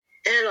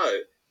Hello,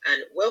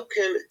 and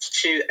welcome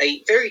to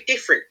a very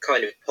different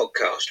kind of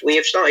podcast. We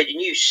have started a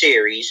new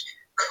series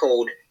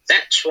called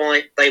That's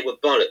Why They Were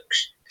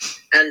Bollocks.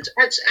 And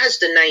as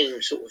the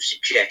name sort of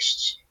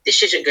suggests,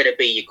 this isn't going to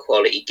be your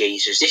quality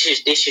geezers. This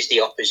is the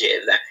opposite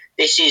of that.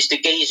 This is the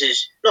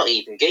geezers, not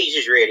even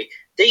geezers really.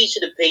 These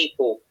are the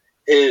people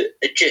who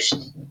are just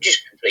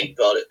complete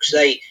bollocks.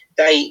 They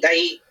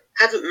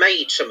haven't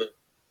made some of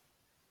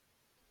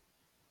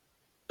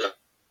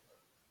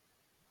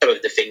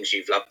the things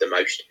you've loved the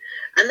most.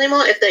 And they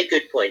might have their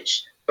good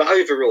points, but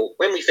overall,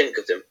 when we think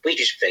of them, we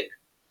just think,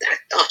 that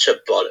utter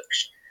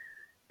bollocks.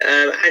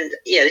 And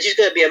yeah, this is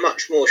going to be a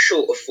much more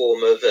shorter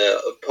form of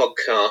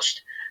podcast.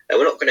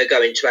 We're not going to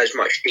go into as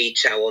much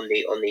detail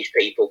on these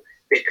people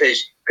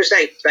because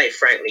they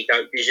frankly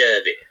don't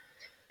deserve it.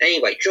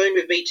 Anyway, join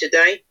with me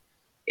today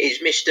is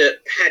Mr.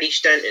 Paddy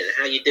Stanton.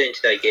 How you doing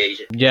today,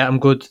 geezer? Yeah, I'm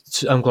good.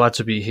 I'm glad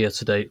to be here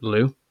today,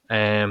 Lou.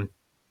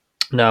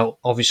 Now,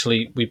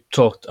 obviously, we've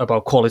talked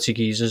about quality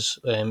geezers,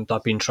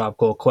 that being Tribe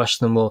Called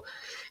Quest, and we'll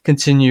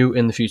continue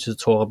in the future to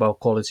talk about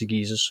quality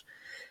geezers.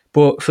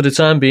 But for the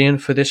time being,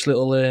 for this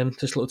little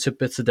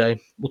tidbit today,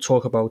 we'll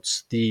talk about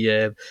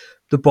the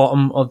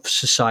bottom of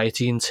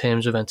society in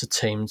terms of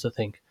entertainment, I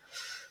think.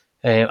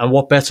 And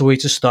what better way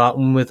to start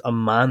with a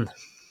man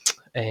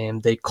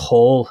they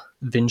call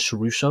Vince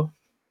Russo.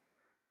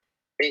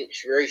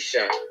 Vince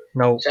Russo.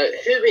 Now, so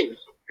who is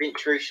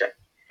Vince Russo?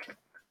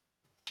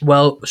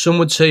 Well, some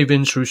would say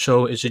Vince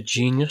Russo is a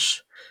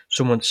genius.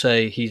 Some would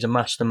say he's a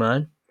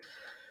mastermind.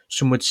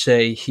 Some would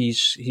say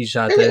he's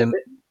had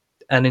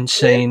an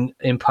insane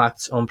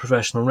impact on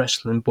professional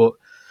wrestling. But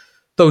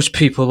those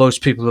people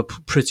are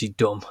pretty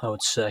dumb, I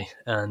would say,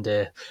 and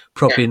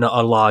probably not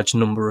a large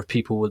number of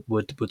people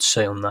would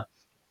say on that.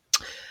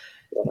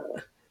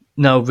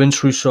 Now,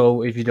 Vince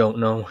Russo, if you don't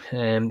know,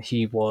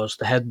 he was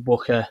the head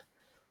booker,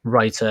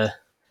 writer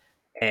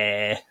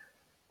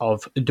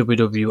of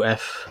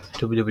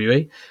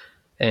WWE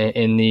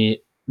in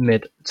the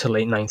mid to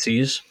late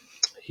 90s.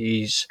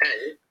 He's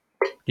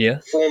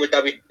former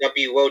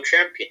WWE World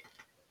Champion.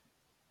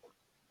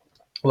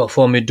 Well,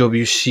 former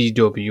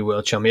WCW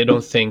World Champion. I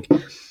don't think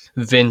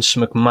Vince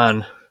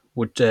McMahon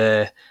would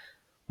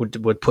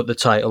put the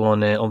title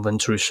on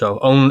Vince Russo.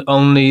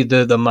 Only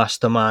the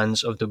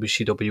masterminds of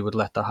WCW would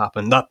let that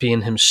happen. That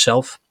being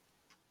himself.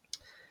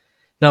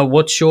 Now,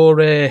 what's your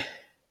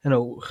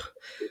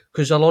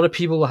because a lot of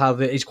people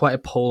have it. He's quite a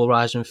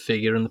polarizing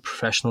figure in the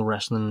professional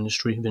wrestling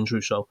industry, Vince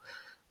Russo.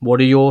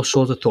 What are your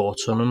sort of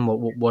thoughts on him?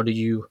 What are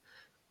you?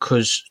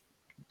 Because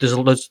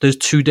there's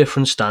two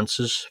different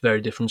stances,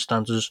 very different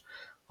stances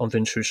on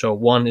Vince Russo.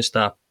 One is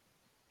that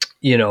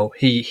he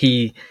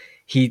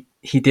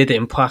did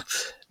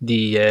impact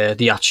the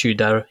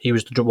Attitude Era. He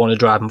was one of the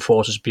driving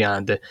forces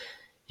behind it.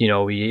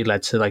 He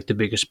led to like the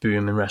biggest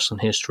boom in wrestling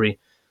history.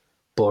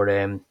 But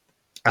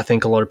I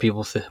think a lot of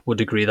people would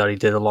agree that he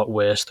did a lot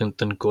worse than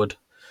good.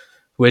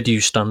 Where do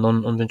you stand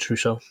on Vince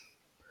Russo?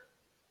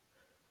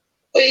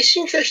 Well, it's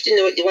interesting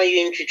the way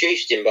you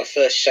introduced him by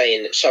first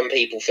saying that some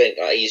people think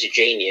that he's a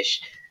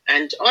genius,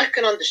 and I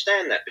can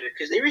understand that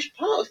because there is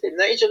part of him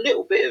that is a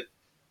little bit of.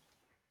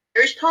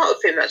 There is part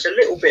of him that's a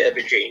little bit of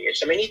a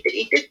genius. I mean,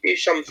 he did do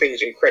some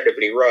things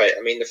incredibly right.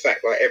 I mean, the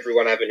fact like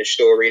everyone having a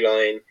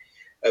storyline,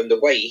 and the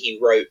way he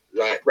wrote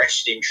like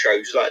wrestling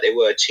shows like they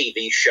were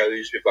TV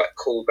shows with like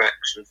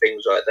callbacks and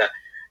things like that.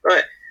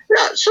 Right,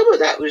 now, some of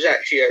that was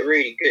actually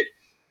really good,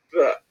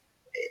 but.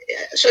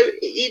 So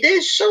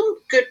there's some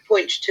good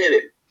points to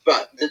him,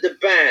 but the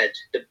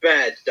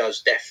bad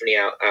does definitely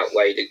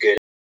outweigh the good.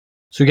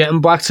 So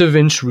getting back to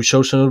Vince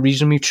Russo, so the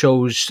reason we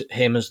chose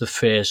him as the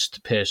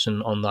first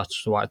person on that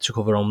to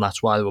cover on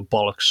That's Why They Were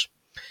Bollocks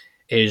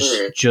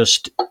is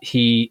just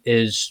he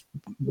is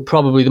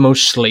probably the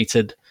most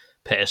slated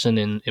person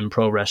in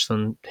pro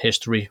wrestling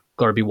history.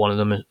 Got to be one of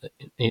them,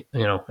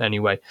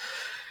 anyway.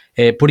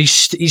 But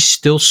he's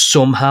still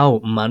somehow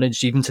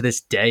managed, even to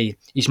this day,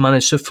 he's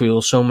managed to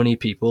fool so many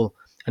people,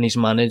 and he's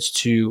managed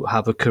to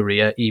have a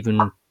career even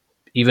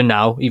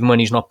now, even when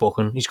he's not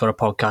booking. He's got a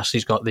podcast,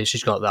 he's got this,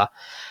 he's got that,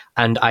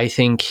 and I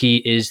think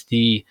he's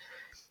the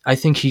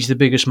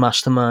biggest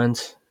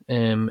mastermind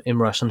in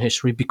wrestling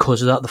history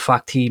because of that. The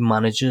fact he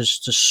manages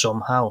to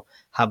somehow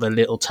have a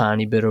little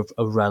tiny bit of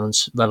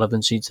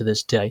relevancy to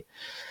this day.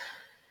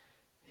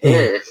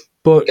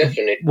 But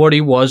definitely. What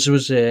he was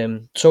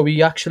so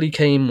he actually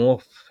came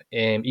off.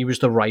 He was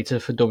the writer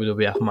for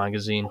WWF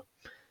magazine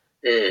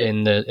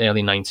in the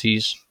early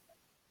 90s.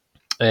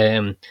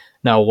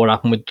 Now, what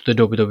happened with the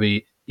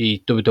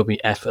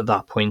WWF at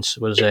that point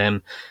was they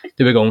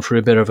were going through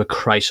a bit of a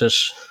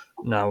crisis.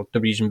 Now,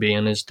 the reason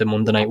being is the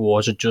Monday Night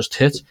Wars had just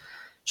hit,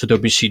 so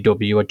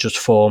WCW had just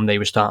formed. They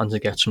were starting to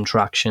get some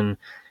traction.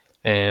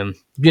 You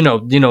know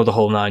the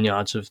whole 9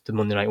 yards of the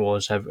Monday Night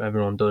Wars.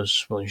 Everyone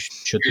does. Well, you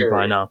should do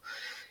by now.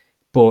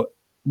 But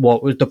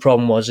what was the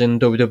problem was in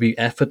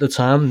WWF at the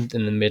time,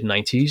 in the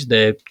mid-90s,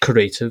 their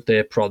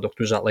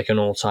product was at like an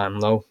all-time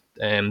low.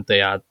 They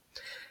had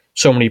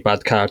so many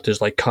bad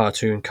characters, like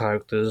cartoon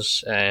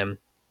characters.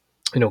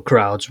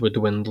 crowds were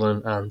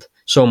dwindling, and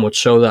so much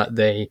so that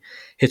they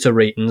hit a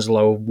ratings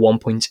low of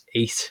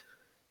 1.8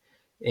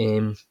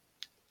 in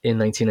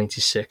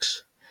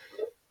 1996.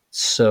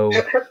 So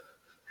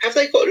have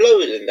they got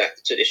lower than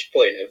that to this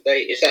point? Have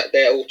they? Is that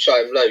their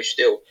all-time low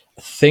still?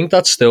 I think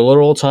that's still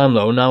their all-time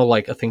low now.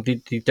 Like, I think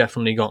they've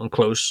definitely gotten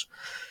close.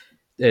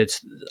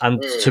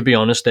 And to be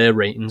honest, their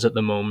ratings at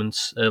the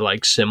moment are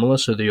like similar,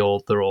 so they're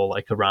all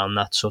like around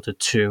that sort of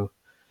 2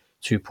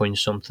 point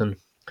something.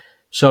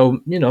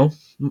 So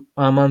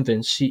our man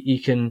Vince, he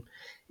can.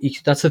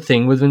 That's the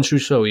thing with Vince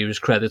Russo. He was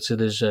credited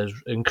as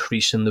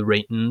increasing the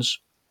ratings.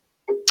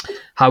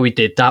 How he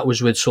did that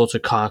was with sort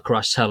of car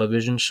crash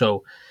television.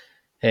 So,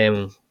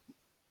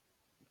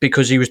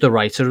 because he was the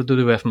writer of the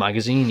WF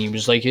magazine, he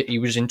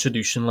was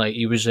introducing, like,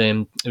 he was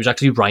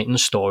actually writing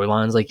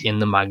storylines like in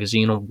the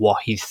magazine on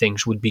what he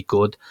thinks would be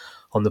good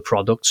on the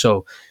product.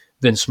 So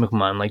Vince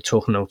McMahon like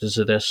took notice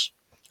of this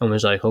and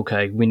was like,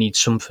 okay, we need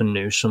something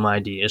new, some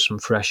ideas, some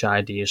fresh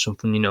ideas,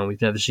 something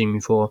we've never seen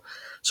before,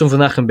 something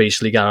that can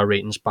basically get our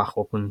ratings back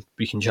up and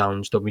we can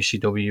challenge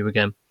WCW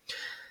again.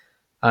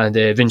 And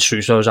Vince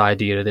Russo's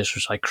idea of this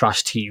was like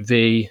Crash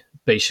TV,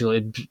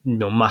 basically,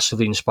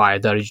 massively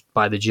inspired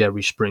by the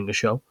Jerry Springer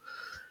Show.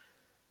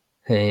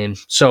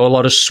 So a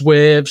lot of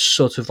swerves,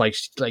 sort of like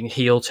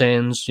heel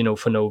turns,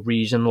 for no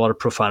reason. A lot of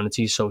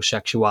profanity, so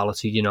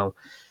sexuality.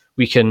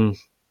 We can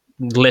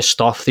list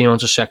off the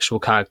amount of sexual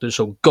characters.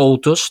 So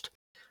Goldust,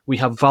 we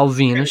have Val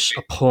Venus,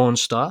 a porn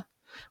star.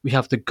 We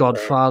have the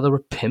Godfather, a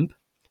pimp.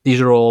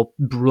 These are all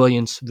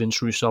brilliant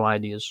Vince Russo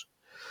ideas.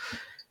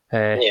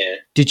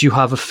 Did you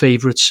have a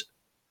favourite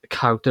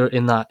character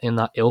in that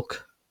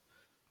ilk?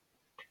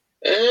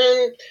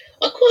 I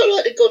quite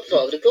like the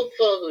Godfather. The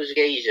Godfather was a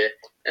geezer.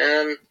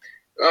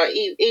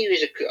 He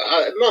was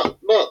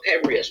Mark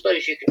Henry. I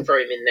suppose you could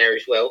throw him in there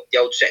as well. The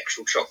old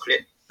sexual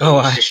chocolate.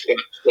 Just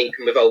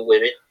sleeping with old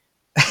women.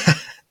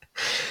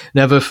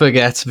 Never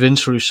forget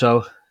Vince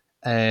Russo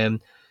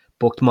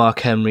booked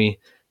Mark Henry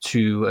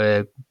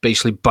to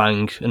basically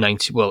bang a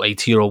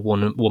 80-year-old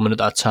woman at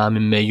that time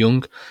in Mae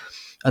Young,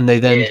 and they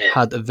then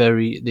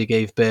they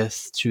gave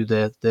birth to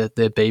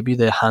their baby,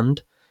 their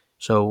Hand.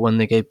 So when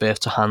they gave birth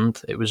to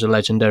Hand, it was a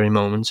legendary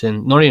moment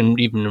in not even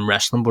in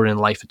wrestling, but in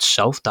life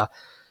itself, that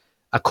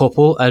a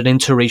couple, an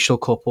interracial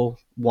couple,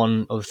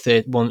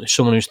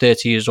 someone who's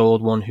 30 years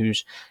old, one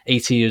who's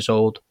 80 years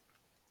old,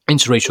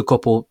 interracial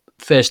couple,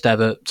 first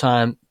ever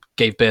time,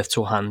 gave birth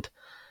to a Hand.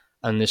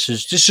 And this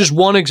is just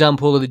one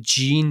example of the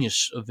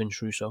genius of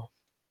Vince Russo.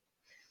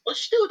 I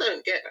still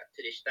don't get that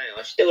to this day.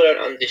 I still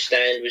don't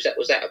understand. Was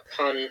that a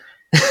pun?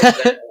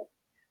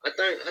 I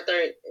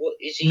don't. What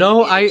is he?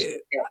 No, I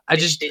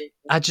just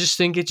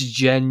think it's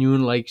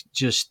genuine, like,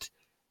 just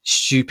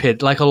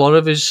stupid. Like, a lot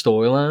of his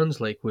storylines,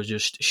 like, were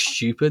just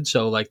stupid.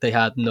 So, like, they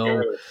had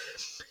no.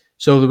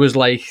 So there was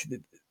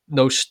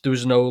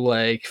no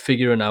like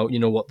figuring out,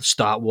 what the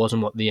start was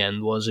and what the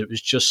end was. It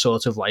was just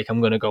sort of like,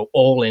 I'm going to go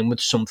all in with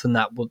something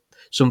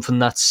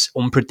that's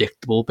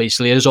unpredictable.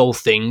 Basically, his whole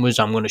thing was,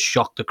 I'm going to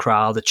shock the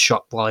crowd. It's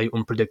shocked by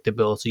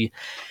unpredictability,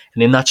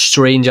 and in that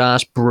strange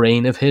ass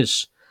brain of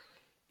his,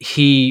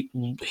 he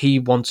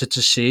wanted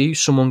to see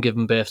someone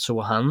giving birth to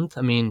a Hand.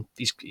 I mean,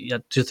 do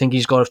you think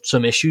he's got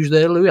some issues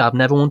there, Louis? I've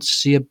never wanted to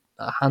see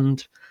a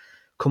hand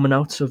coming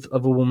out of a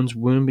woman's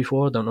womb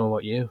before. I don't know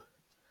about you.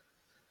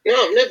 No,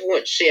 I've never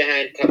wanted to see a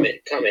hand coming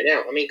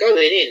out. I mean, going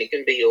in, it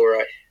can be all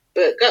right,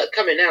 but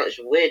coming out is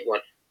a weird one.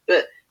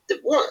 But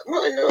what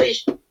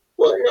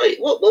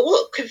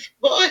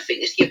I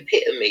think is the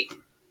epitome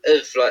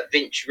of like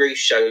Vince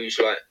Russo's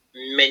like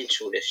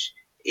mentalness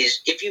is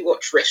if you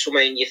watch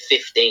WrestleMania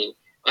 15.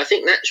 I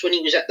think that's when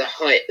he was at the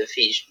height of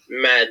his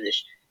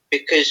madness.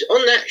 Because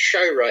on that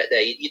show right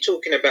there, you're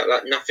talking about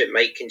like nothing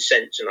making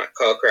sense and like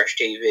Car Crash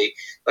TV.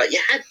 Like, you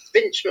had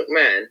Vince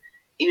McMahon.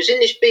 He was in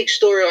this big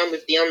storyline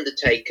with The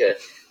Undertaker,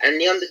 and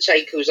The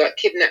Undertaker was like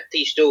kidnapped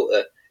his daughter,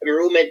 and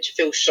we're all meant to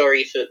feel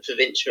sorry for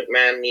Vince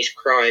McMahon, and he's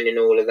crying and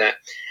all of that.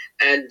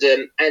 And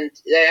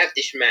they have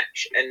this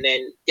match, and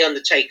then The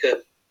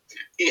Undertaker,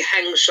 he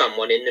hangs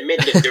someone in the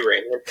middle of the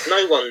ring.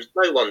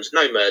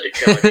 No murder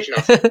charges,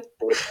 nothing.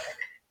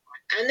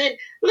 And then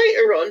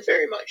later on,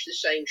 very much the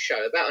same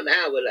show, about an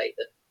hour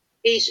later,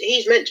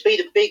 he's meant to be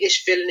the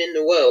biggest villain in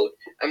the world,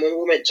 and we're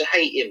all meant to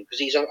hate him because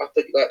he's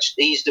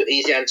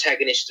the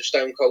antagonist of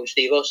Stone Cold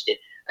Steve Austin.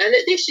 And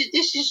this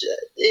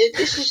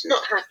is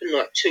not happened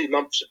like 2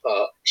 months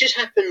apart. It just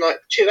happened like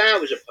 2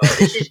 hours apart.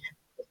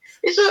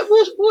 It's like,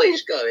 what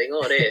is going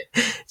on here?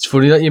 It's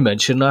funny that you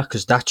mentioned that,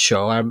 because that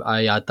show,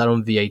 I had that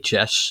on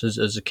VHS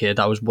as a kid.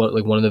 That was one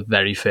of the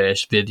very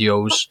first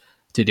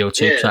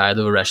videotapes I had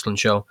of a wrestling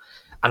show.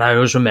 And I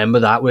always remember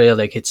that, where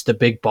like it's the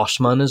Big Boss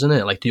Man, isn't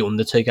it? Like the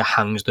Undertaker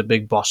hangs the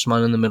Big Boss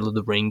Man in the middle of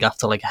the ring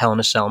after like a Hell in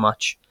a Cell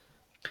match.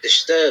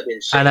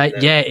 Disturbing. And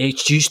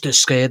it's used to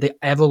scare the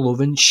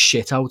ever-loving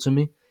shit out of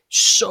me.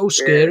 So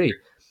scary. Yeah.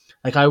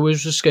 Like, I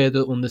was just scared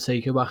of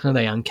Undertaker back in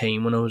the day, and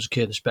Kane when I was a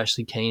kid,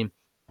 especially Kane.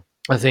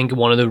 I think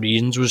one of the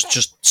reasons was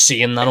just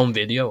seeing that on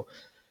video.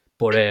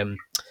 But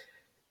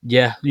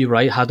Yeah, you're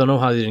right. I don't know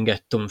how they didn't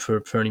get done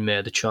for any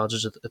murder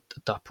charges at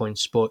that point,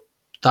 but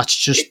that's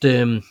just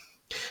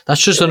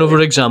another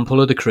example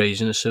of the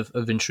craziness of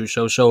Vince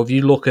Russo. So if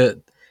you look at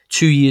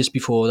 2 years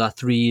before that,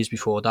 3 years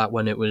before that,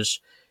 when it was,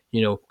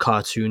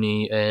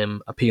 cartoony,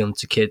 appealing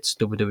to kids,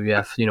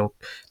 WWF,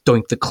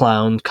 Doink the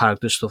Clown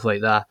character, stuff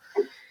like that.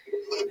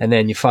 And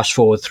then you fast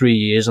forward 3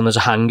 years and there's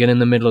a hanging in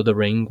the middle of the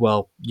ring.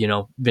 Well,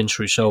 Vince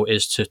Russo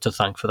is to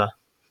thank for that.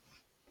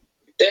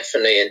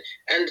 Definitely,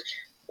 and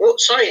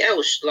what's something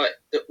else like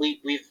that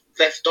we've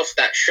left off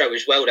that show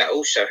as well that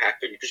also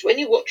happened, because when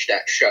you watch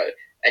that show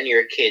and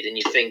you're a kid and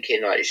you're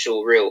thinking like it's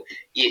all real,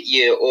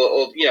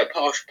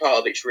 part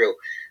of it's real,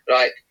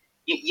 like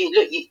you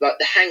look like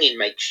the hanging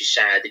makes you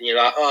sad and you're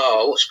like,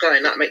 oh, what's going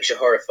on? That makes you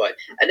horrified.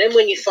 And then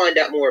when you find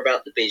out more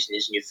about the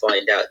business and you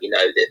find out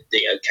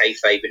that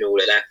kayfabe and all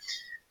of that,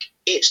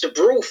 it's the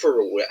brawl for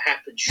all that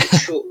happened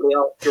shortly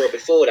after or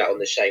before that on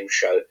the same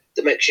show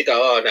that makes you go,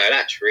 oh no,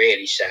 that's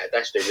really sad.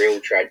 That's the real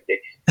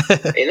tragedy.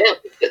 And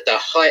that's the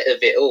height of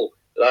it all.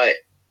 Like,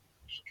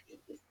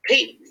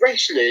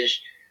 wrestlers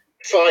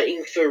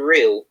fighting for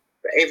real,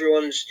 but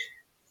everyone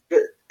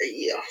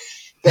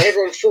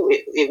thought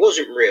it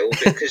wasn't real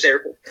because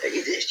they're.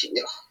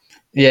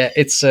 Yeah,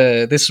 it's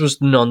this was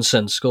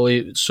nonsensical.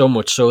 So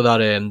much so that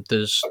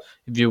there's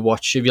if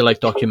you like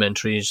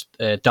documentaries,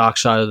 Dark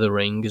Side of the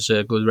Ring is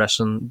a good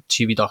wrestling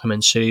TV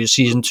documentary series.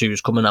 Season 2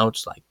 is coming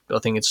out. I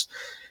think it's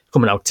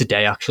coming out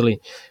today actually.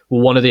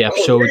 Well, one of the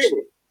episodes.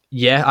 Really?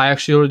 Yeah, I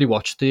actually already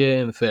watched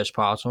the first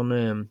part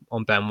on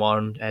Benoit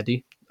and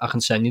Eddie. I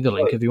can send you the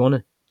link if you want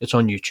it. It's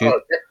on YouTube.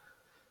 Oh,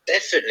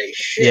 definitely.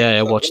 Shit. Yeah,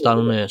 I watched that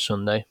on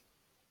Sunday.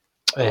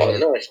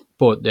 Nice.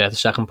 But yeah, the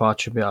second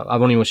part should be out.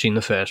 I've only seen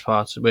the first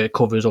part where it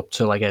covers up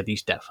to like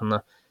Eddie's death and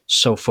that.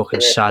 So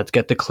fucking sad.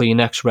 Get the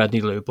Kleenex ready,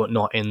 Lou, but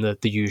not in the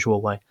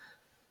usual way.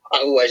 I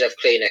always have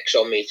Kleenex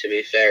on me, to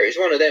be fair. It's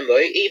one of them,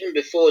 but even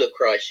before the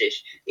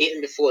crisis,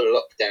 even before the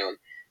lockdown,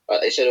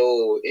 they said,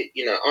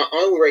 I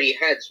already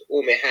had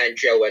all my hand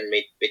gel and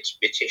my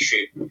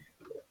tissue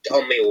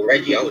on me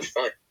already. I was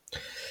fine.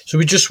 So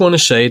we just want to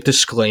say,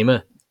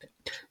 disclaimer,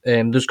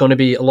 there's going to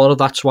be a lot of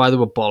That's Why They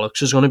Were Bollocks.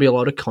 There's going to be a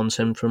lot of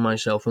content from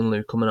myself and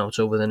Lou coming out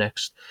over the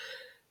next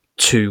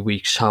 2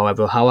 weeks,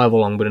 however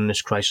long we're in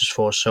this crisis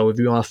for. So if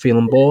you are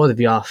feeling bored, if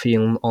you are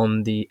feeling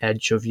on the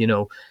edge of,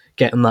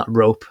 getting that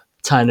rope,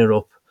 tying it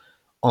up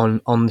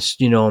on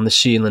the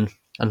ceiling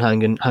and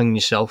hanging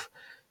yourself,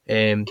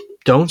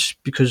 don't,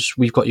 because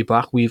we've got your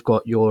back. We've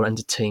got your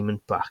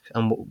entertainment back,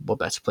 and what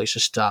better place to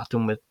start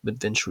than with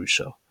Vince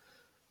Russo?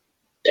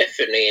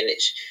 Definitely, and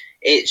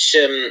it's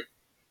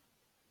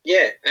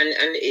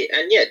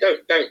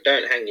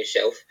don't hang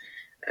yourself,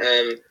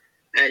 and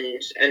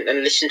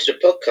listen to the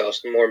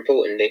podcast. More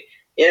importantly,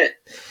 yeah.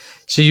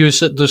 So you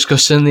were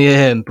discussing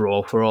the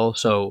brawl for all.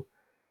 So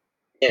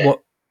what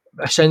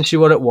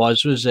it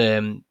was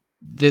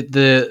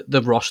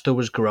the roster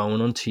was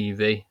growing on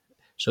TV.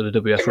 So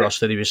the WF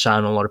roster, he was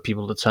signing a lot of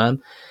people at the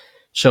time.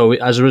 So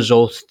as a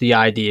result, the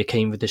idea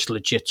came with this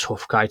legit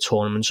tough guy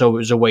tournament. So it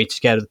was a way to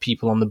get the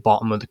people on the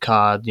bottom of the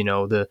card,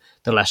 the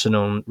lesser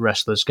known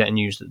wrestlers getting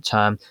used at the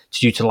time,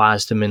 to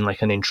utilise them in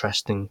like an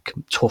interesting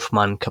tough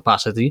man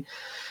capacity.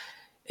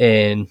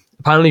 And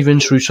apparently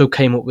Vince Russo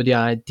came up with the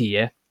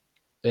idea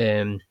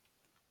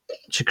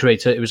to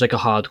create it was like a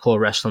hardcore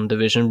wrestling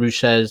division.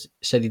 Russo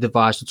said he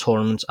devised the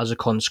tournament as a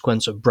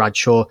consequence of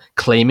Bradshaw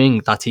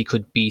claiming that he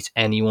could beat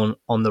anyone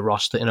on the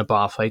roster in a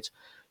bar fight.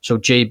 So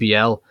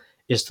JBL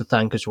is to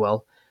thank as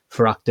well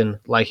for acting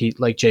like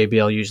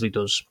JBL usually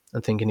does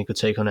and thinking he could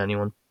take on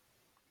anyone.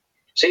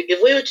 So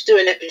if we were to do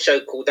an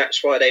episode called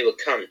That's Why They Were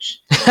Cunts,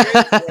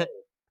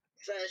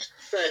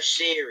 first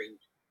series.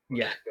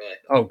 Yeah.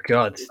 Oh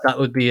God, that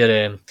would be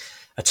a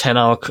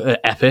 10-hour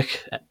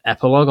epic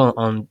epilogue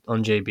on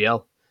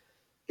JBL.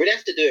 We'd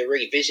have to do it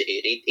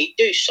revisited. He'd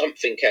do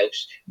something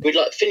else. We'd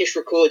finish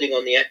recording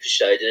on the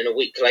episode, and then a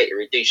week later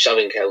he'd do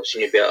something else,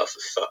 and you'd be like, oh, for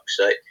fuck's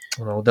sake.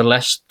 Well, the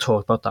less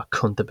talk about that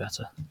cunt, the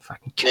better.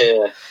 Fucking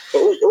yeah. But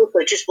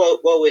also, just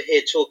while we're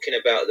here talking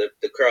about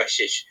the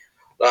crisis,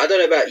 I don't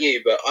know about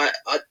you, but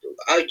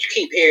I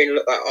keep hearing.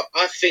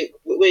 I think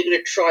we're going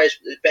to try as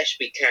best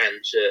we can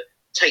to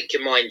take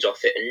your minds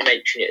off it and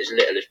mention it as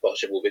little as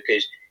possible,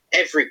 because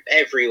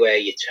everywhere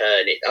you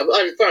turn it,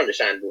 for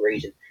understandable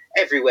reason.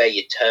 Everywhere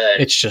you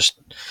turn, it's just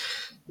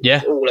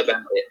it's all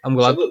about it. I'm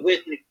glad we're going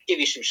to give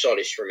you some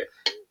solace from it.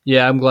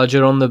 Yeah, I'm glad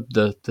you're on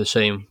the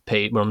same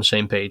page. We're on the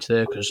same page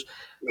there, because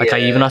I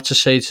even had to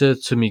say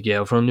to my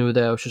girlfriend the other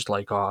day, I was just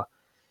like,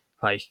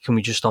 can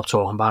we just stop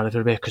talking about it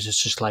for a bit? Because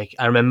it's just like,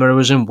 I remember I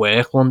was in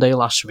work one day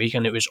last week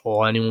and it was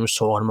all anyone was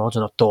talking about,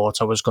 and I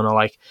thought I was gonna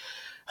I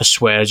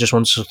swear I just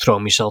wanted to throw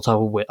myself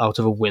out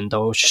of a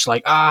window. I was just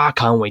like, I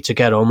can't wait to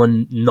get home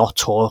and not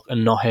talk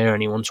and not hear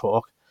anyone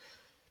talk.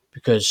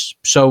 Because,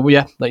 like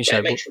you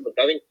said, make sure we're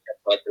going to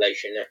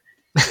population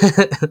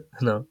now.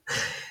 No,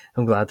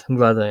 I'm glad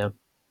I am.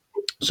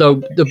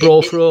 So the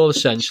brawl for all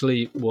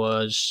essentially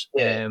was,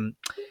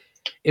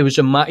 it was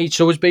a match.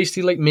 So it was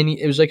basically like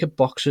it was like a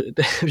boxer.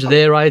 It was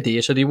their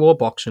idea. So they wore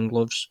boxing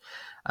gloves,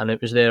 and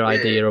it was their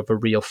idea of a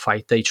real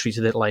fight. They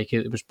treated it like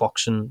it was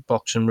boxing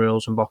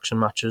rules and boxing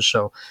matches.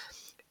 So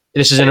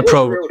this is in a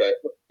pro. Real, though.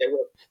 They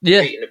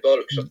were beating the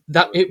bollocks off.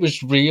 That it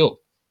was real,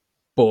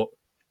 but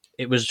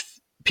it was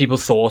people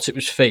thought it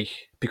was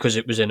fake because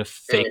it was in a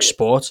fake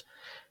sport.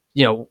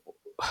 You know,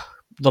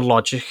 the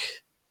logic.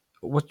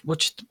 What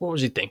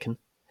was he thinking?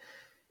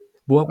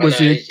 What was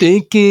he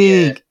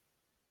thinking? Yeah.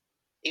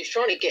 He was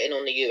trying to get in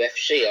on the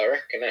UFC. I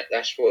reckon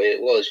that's what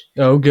it was.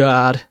 Oh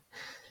God!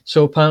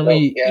 So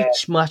apparently,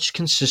 each match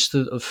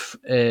consisted of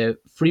 3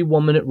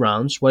 1-minute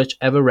rounds.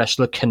 Whichever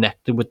wrestler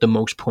connected with the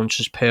most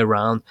punches per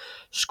round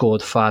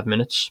scored 5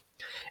 minutes.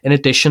 In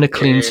addition, a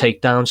clean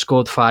takedown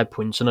scored 5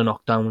 points, and a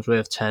knockdown was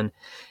worth 10.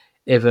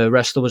 If a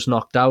wrestler was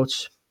knocked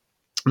out,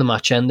 the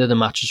match ended. The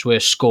matches were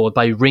scored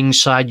by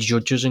ringside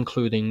judges,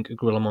 including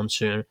Gorilla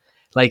Monsoon.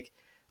 Like,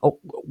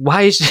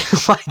 why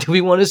do we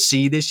want to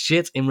see this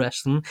shit in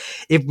wrestling?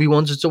 If we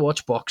wanted to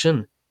watch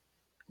boxing,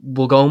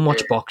 we'll go and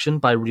watch boxing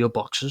by real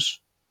boxers.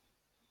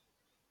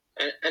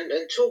 And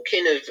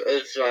talking of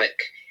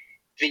like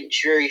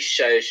Vince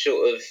Russo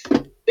sort of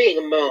being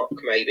a mark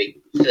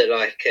maybe for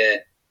like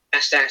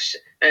that's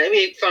and it'll be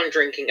a fun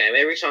drinking game.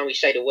 Every time we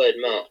say the word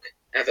mark,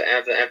 have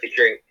a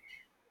drink.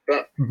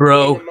 But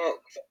bro, being a mark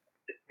for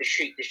the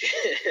shoot,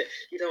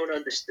 you don't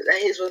understand.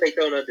 That is what they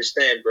don't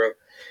understand, bro.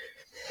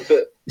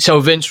 But so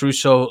Vince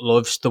Russo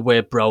loves the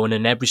word bro, and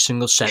in every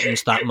single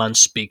sentence that man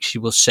speaks, he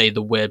will say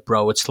the word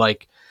bro. It's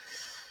like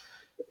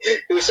he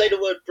will say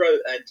the word bro,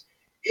 and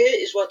here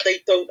is what they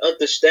don't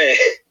understand.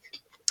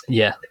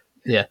 Yeah.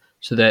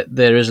 So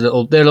there is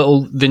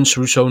little Vince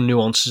Russo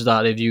nuances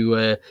that if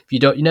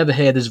you never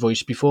heard his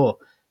voice before,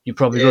 you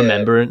probably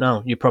remember it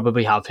now. You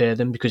probably have heard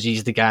him because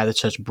he's the guy that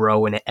says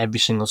bro in every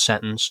single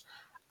sentence,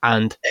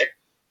 and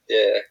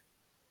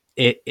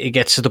it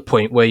gets to the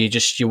point where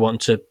you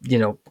want to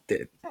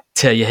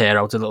tear your hair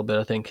out a little bit.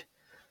 I think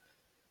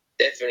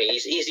definitely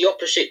he's the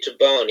opposite to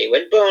Barney.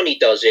 When Barney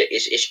does it,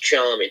 it's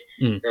charming,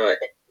 right?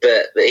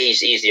 But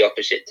he's the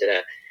opposite to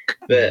that.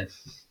 But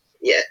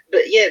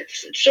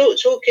So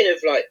talking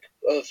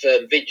of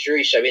Vince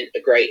Russo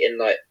integrating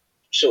like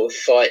sort of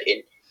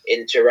fighting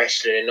into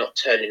wrestling and not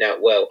turning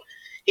out well,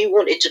 he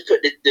wanted to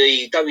put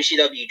the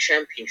WCW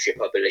Championship,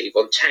 I believe,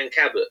 on Tank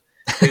Abbott,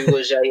 who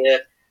was a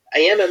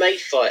MMA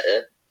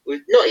fighter,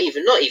 with not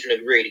even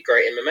a really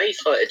great MMA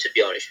fighter, to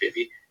be honest with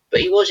you,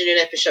 but he was in an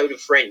episode of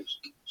Friends,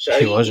 so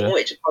he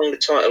wanted to put the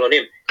title on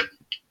him.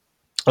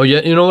 Oh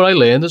yeah, you know what I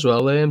learned as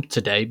well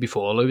today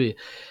before Louis.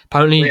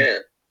 Apparently,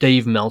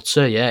 Dave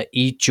Meltzer,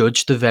 he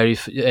judged the very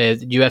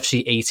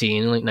UFC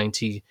 18 in like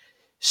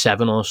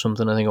 97 or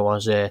something. I think it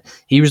was.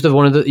 He was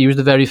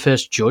the very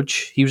first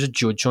judge. He was a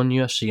judge on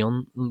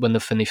UFC when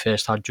they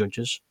first had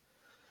judges.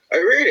 Oh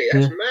really?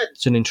 That's mad.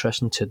 It's an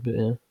interesting tidbit.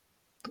 Yeah.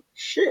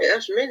 Shit,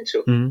 that's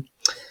mental. Mm-hmm.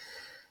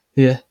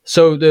 Yeah.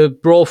 So the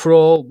Brawl for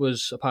All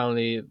was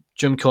apparently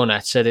Jim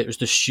Cornette said it was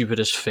the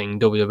stupidest thing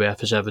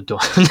WWF has ever done.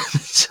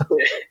 So,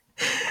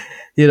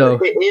 you know.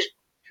 It is.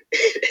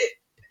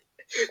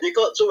 You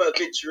can't talk about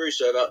Vince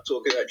Russo without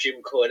talking about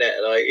Jim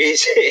Cornette, like,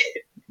 is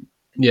it?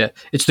 Yeah,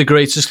 it's the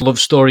greatest love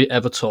story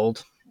ever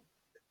told.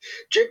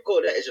 Jim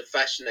Cornette is a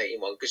fascinating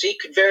one because he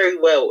could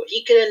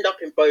end up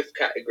in both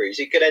categories.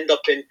 He could end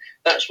up in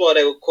that's why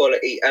they were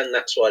quality and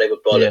that's why they were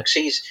bollocks.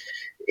 Yeah.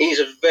 He's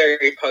a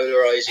very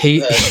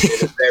polarizing person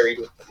in a very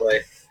different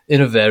way.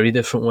 In a very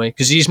different way,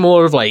 because he's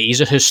more of like he's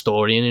a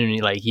historian and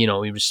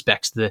he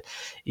respects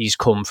he's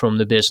come from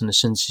the business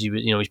since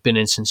he's been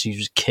in since he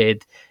was a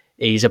kid.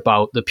 He's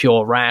about the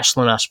pure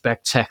wrestling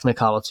aspect,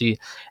 technicality,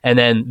 and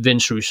then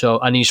Vince Russo,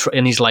 and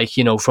he's like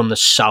from the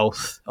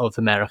South of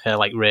America,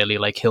 like really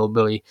like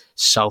hillbilly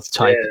South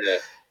type.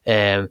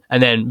 Yeah.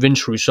 And then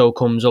Vince Russo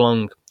comes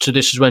along. So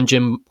this is when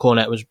Jim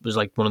Cornette was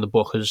like one of the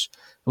bookers,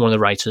 one of the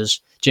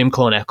writers. Vince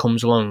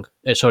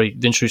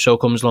Russo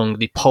comes along,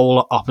 the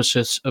polar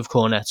opposite of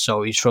Cornette.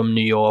 So he's from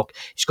New York.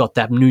 He's got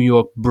that New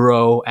York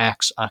bro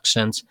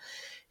accent.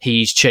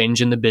 He's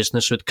changing the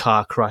business with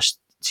Car Crash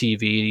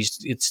TV.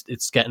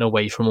 It's getting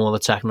away from all the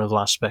technical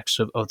aspects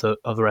of the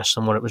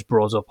wrestling what it was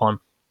brought up on.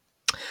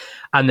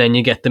 And then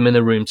you get them in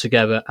a room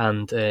together,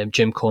 and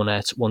Jim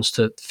Cornette wants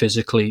to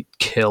physically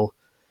kill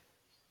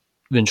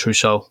Vince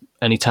Russo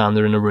anytime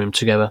they're in a room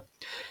together.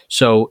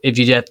 So if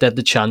you get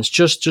the chance,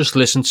 just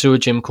listen to a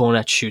Jim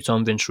Cornette shoot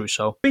on Vince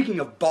Russo. Speaking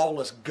of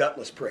ballless,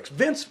 gutless pricks,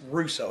 Vince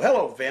Russo.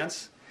 Hello,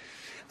 Vince.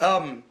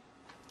 The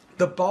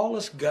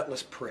ballless,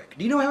 gutless prick.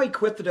 Do you know how he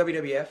quit the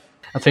WWF?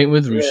 I think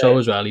with Russo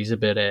as well, he's a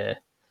bit.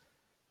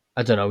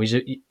 I don't know.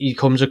 He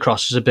comes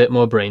across as a bit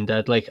more brain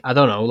dead. Like I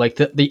don't know. Like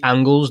the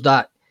angles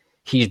that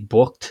he's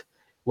booked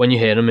when you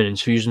hear him in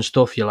interviews and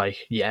stuff, you're like,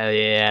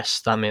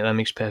 yes, that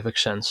makes perfect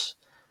sense.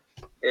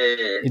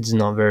 It's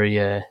not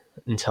very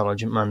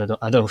intelligent, man.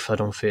 I don't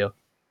feel.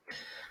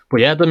 But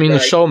yeah, I mean,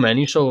 there's so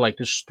many. So like,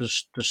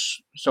 there's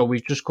so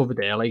we've just covered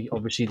there. Like,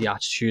 obviously the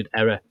Attitude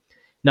Era.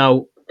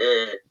 Now,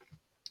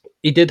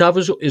 he did have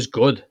his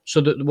good.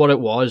 So what it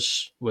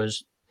was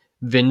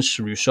Vince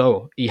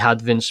Russo. He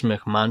had Vince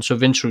McMahon. So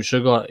Vince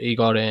Russo he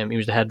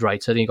was the head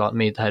writer. He got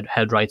made the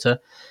head writer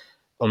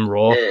on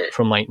Raw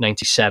from like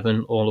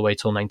 97 all the way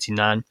till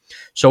 99.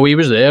 So he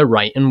was there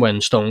writing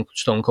when Stone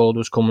Cold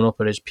was coming up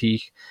at his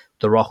peak.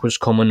 The Rock was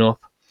coming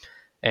up.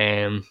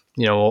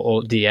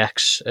 Or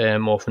DX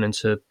morphing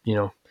into,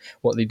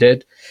 what they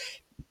did.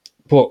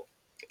 But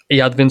he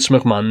had Vince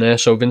McMahon there.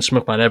 So Vince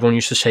McMahon, everyone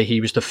used to say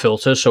he was the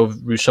filter. So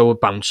Russo would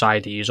bounce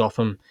ideas off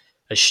him,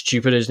 as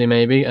stupid as they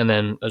may be, and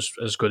then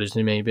as good as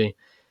they may be.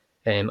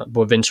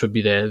 But Vince would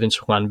be there. Vince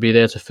McMahon would be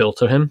there to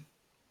filter him.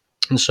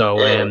 And so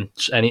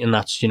anything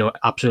that's,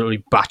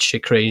 absolutely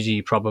batshit crazy,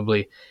 he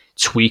probably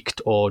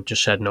tweaked or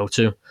just said no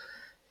to.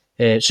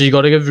 So you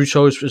got to give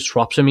Russo his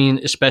props. I mean,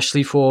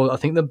 especially for, I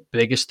think the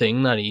biggest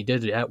thing that he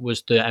did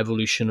was the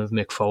evolution of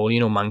Mick Foley,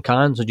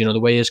 Mankind. So, the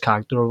way his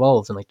character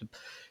evolved and like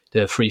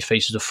the three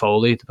faces of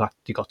Foley, the fact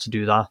they got to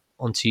do that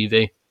on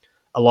TV.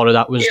 A lot of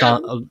that was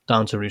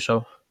down to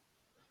Russo.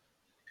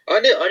 I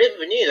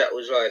never knew that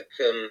was like,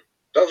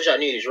 obviously I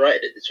knew he was right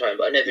at the time,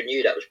 but I never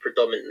knew that was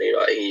predominantly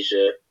like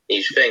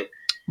his thing.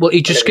 Well,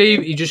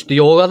 they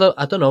all had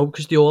I don't know,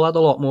 because they all had a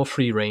lot more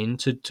free reign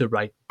to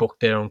write, book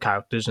their own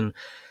characters. And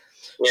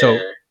so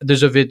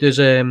there's a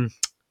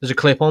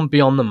clip on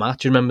Beyond the Mat.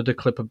 Do you remember the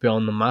clip of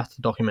Beyond the Mat,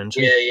 the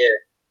documentary? Yeah.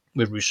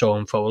 With Russo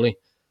and Foley.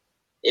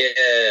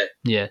 Yeah.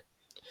 Yeah.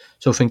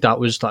 So I think that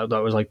was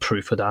like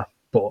proof of that.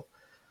 But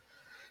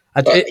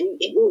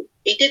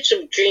he did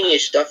some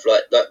genius stuff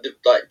like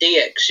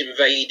DX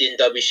invading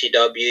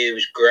WCW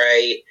was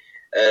great.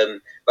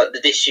 Like the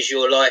This Is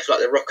Your Life, like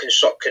the Rock and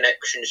Sock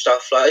Connection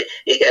stuff. Like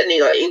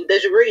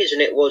there's a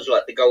reason it was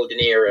like the golden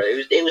era.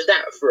 It was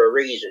that for a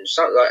reason.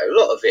 Something like a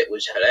lot of it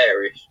was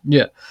hilarious.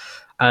 Yeah,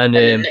 and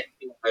then next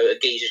thing you know, a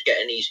geezer's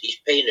getting his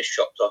penis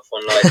chopped off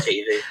on live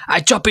TV. I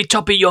chop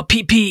it, your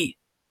pee.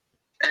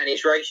 And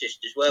it's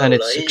racist as well. And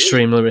it's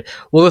extremely.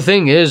 Well, the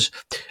thing is,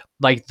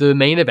 like the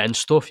main event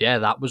stuff,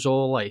 that was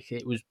all like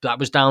it was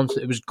down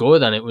to, it was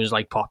good and it was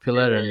like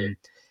popular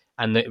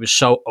and it was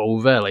so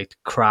over, like the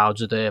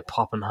crowds are there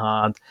popping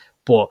hard,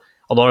 but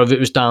a lot of it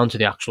was down to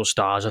the actual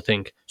stars, I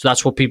think. So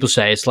that's what people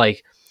say. It's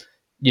like,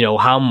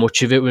 how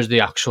much of it was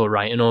the actual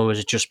writing, or was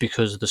it just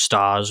because of the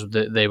stars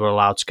that they were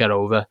allowed to get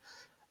over?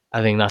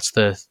 I think that's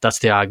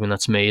the argument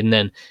that's made. And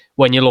then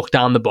when you look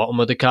down the bottom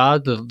of the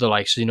card, the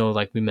likes,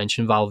 like we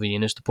mentioned, Val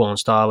Venis, the porn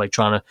star, like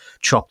trying to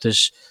chop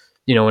this,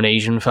 an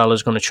Asian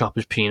fella's going to chop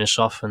his penis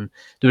off. And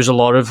there was a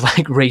lot of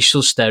like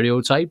racial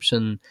stereotypes.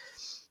 And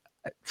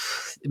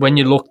when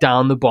you look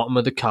down the bottom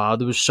of the card,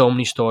 there was so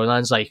many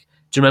storylines. Like,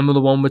 do you remember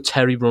the one with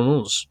Terry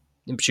Runnels?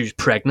 She was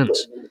pregnant.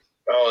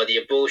 Oh, the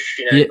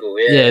abortion angle,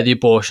 yeah. Yeah, the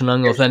abortion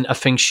angle. Then I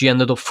think she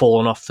ended up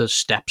falling off the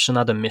steps and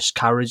had a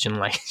miscarriage and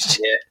like...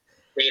 Yeah.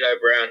 D'Lo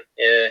Brown,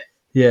 yeah.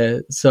 Yeah,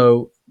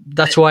 so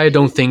that's why I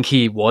don't think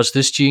he was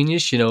this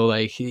genius,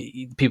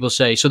 people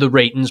say. So the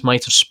ratings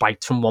might have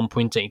spiked from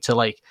 1.8 to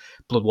like,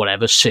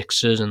 whatever,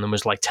 6s, and there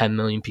was like 10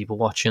 million people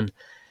watching.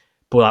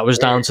 But that was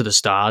down to the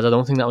stars. I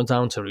don't think that was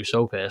down to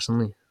Russo,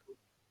 personally.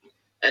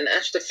 And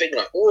that's the thing,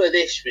 like, all of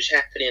this was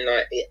happening,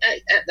 like,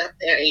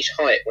 at his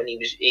height, when he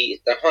was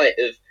the height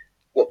of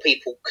what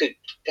people could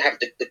have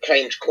the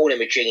claim to call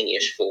him a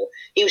genius for.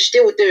 He was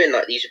still doing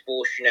like these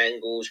abortion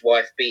angles,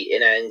 wife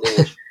beating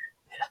angles,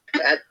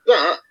 but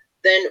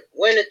then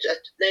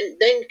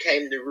then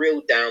came the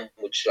real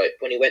downward slope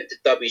when he went to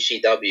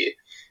WCW,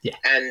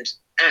 and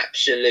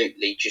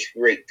absolutely just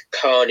wreaked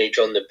carnage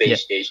on the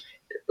business,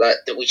 like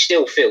that we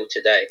still feel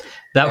today.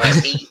 That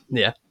was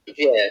yeah.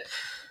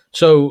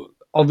 So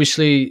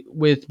obviously,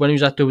 when he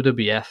was at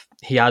WWF,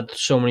 he had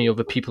so many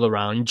other people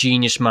around,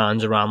 genius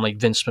minds around, like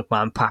Vince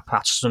McMahon, Pat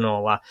Patterson,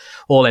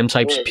 all them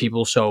types of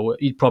people. So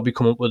he'd probably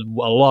come up with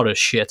a lot of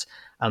shit,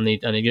 and they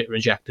get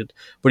rejected.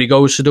 But he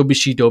goes to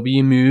WCW,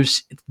 he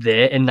moves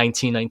there in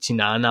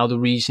 1999. Now the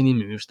reason he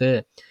moves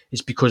there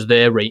is because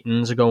their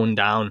ratings are going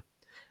down,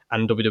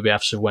 and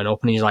WWF's went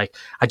up, and he's like,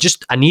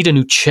 I need a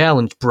new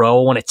challenge,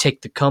 bro. I want to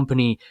take the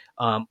company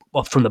up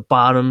from the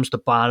bottom,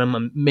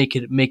 and make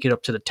it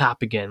up to the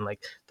top again,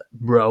 like,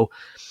 bro.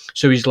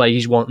 So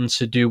he's wanting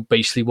to do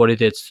basically what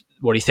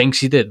he thinks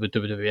he did with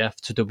WWF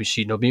to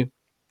WCW.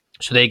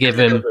 So they give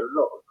him a lot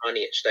of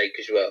money at stake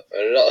as well.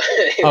 A lot.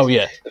 Oh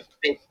yeah, the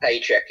big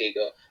paycheck he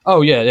got.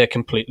 Oh yeah,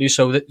 completely.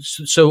 So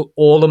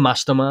all the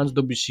masterminds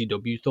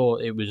WCW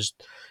thought it was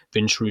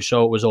Vince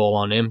Russo. It was all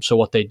on him. So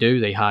what they do,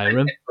 they hire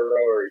him.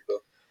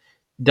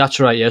 That's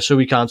right, yeah. So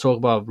we can't talk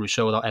about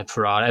Russo without Ed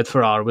Ferrara. Ed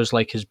Ferrara was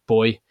like his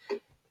boy.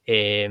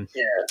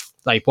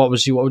 Like, what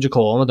would you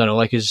call him? I don't know,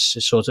 like his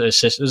sort of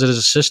assistant. Was it his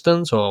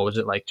assistant, or was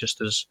it like just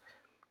his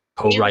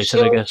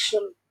co-writer, I guess?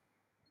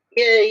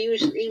 Yeah, he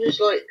was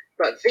like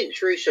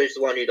Vince Russo's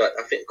the one who, like,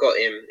 I think got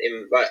him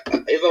like,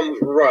 if I'm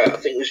right, I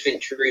think it was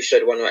Vince Russo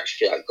the one who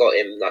actually like got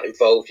him like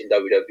involved in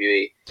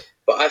WWE.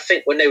 But I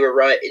think when they were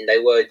writing, they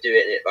were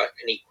doing it like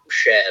an equal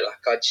share.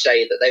 Like, I'd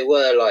say that they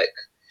were like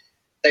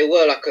a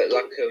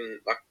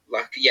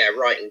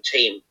writing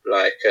team,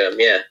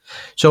 yeah.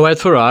 So Ed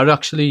Ferrara,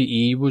 actually,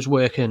 he was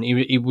working.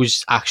 He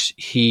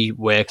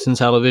worked in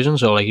television,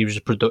 so like he was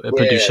a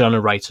producer and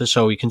a writer.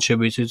 So he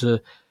contributed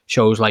to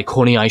shows like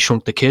Honey, I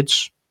Shrunk the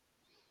Kids.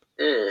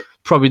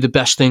 Probably the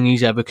best thing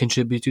he's ever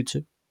contributed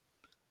to.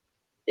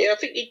 Yeah, I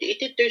think he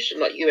did do some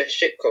like US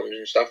sitcoms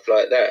and stuff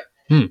like that.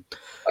 Hmm.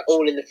 Like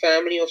All in the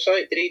Family or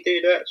something. Did he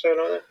do that?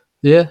 Something like that?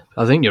 Yeah,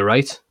 I think you're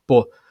right.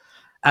 But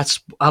that's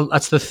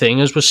the thing,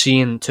 as we're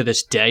seeing to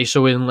this day.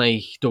 So in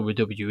like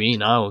WWE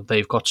now,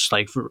 they've got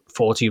like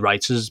 40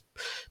 writers,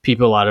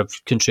 people that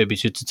have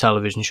contributed to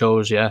television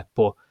shows. Yeah,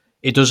 but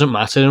it doesn't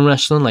matter in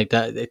wrestling like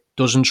that. It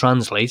doesn't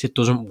translate. It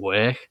doesn't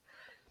work.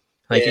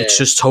 Like it's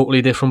Yeah. just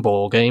totally different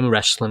ball game,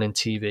 wrestling and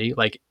TV.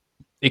 Like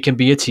it can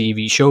be a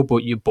TV show,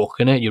 but you're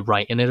booking it, you're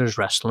writing it as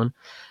wrestling,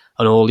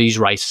 and all these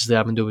writers they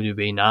have in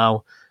WWE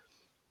now,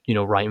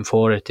 writing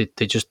for it,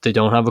 they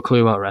don't have a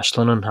clue about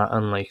wrestling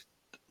and like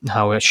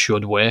how it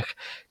should work,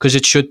 because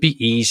it should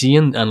be easy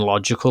and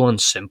logical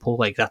and simple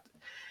like that.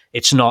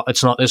 It's not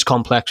this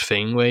complex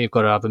thing where you've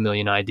got to have a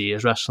million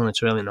ideas wrestling.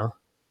 It's really not.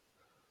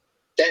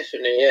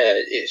 Definitely, yeah.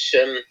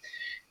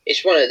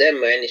 It's one of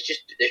them, man. It's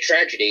just the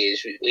tragedy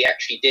is we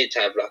actually did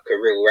have like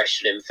a real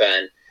wrestling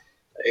fan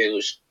who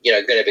was,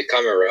 going to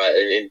become a writer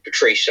in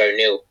Patrice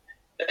O'Neill,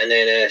 and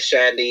then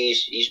sadly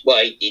he's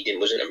well, he didn't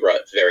wasn't a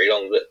writer for very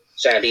long, but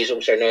sadly he's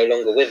also no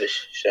longer with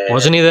us. So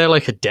Wasn't he there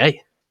like a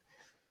day?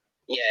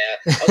 yeah,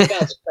 I was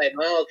about to say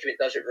my argument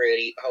doesn't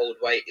really hold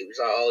weight. It was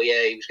like, oh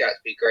yeah, he was going to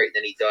be great,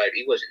 then he died.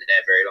 He wasn't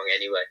there very long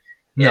anyway.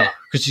 No, Yeah,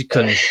 because you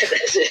couldn't.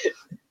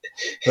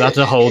 That's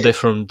a whole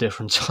different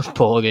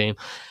ball game.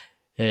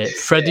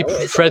 Freddie,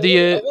 I Freddie.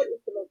 wanted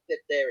to make that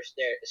there a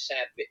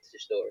sad bit to the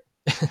story.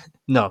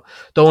 No,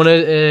 don't want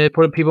to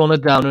put people on a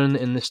downer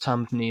in this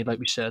time of need. Like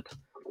we said,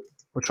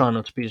 we're trying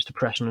not to be as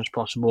depressing as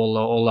possible.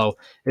 Although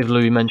if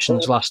Louis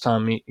mentions last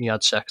time he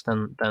had sex,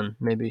 then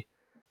maybe.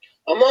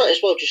 I might as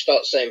well just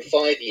start saying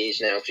 5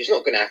 years now, because it's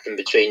not going to happen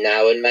between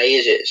now and May,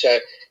 is it? So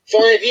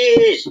 5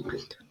 years.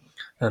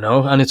 I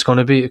know, and it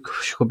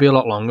could be a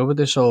lot longer with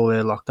this whole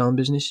lockdown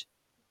business.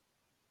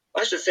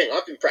 That's the thing.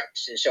 I've been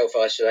practicing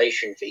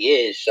self-isolation for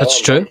years, so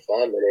That's true. I'm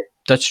fine with it.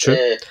 That's true.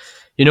 Yeah.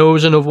 You know, there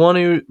was another one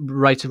who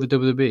writes for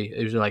WWE.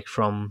 It was like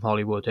from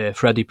Hollywood,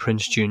 Freddie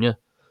Prinze Jr.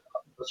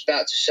 I was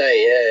about to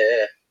say,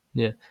 yeah.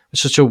 Yeah,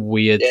 it's such a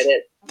weird Yeah,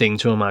 thing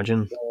to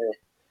imagine.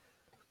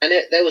 and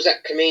there was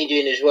that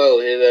comedian as well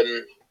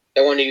who,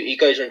 the one who he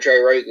goes on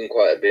Joe Rogan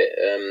quite a bit,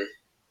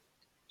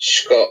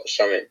 Scott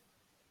something.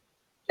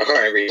 I can't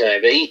remember his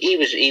name, but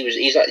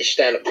he's like this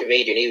stand-up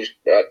comedian. He was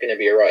going to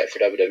be a writer for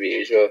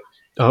WWE as well.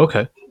 Oh,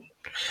 okay.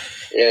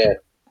 Yeah.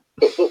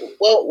 But if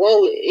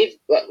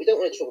we don't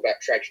want to talk about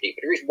tragedy,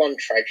 but there is one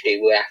tragedy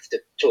we'll have to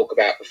talk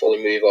about before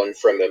we move on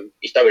from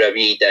his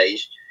WWE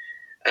days,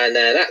 and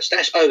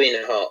that's Owen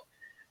Hart,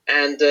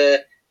 and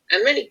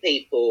many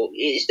people,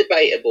 it's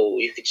debatable.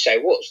 You could say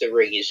what's the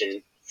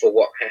reason for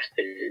what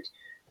happened,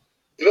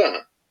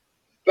 but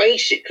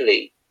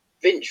basically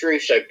Vince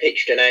Russo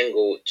pitched an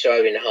angle to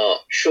Owen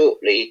Hart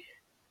shortly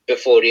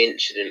before the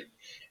incident,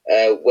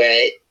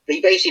 where he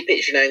basically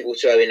pitched an angle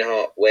to Owen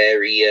Hart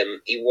where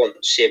he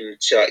wants him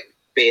to like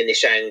be in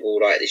this angle,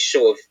 like this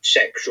sort of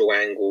sexual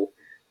angle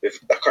with,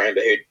 I can't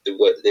remember who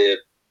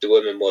the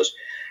woman was,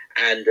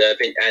 and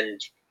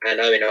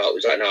Owen Hart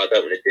was like, no, I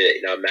don't want to do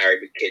it. I'm married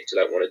with kids,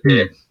 I don't want to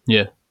do it.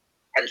 Yeah.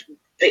 And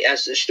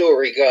as the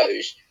story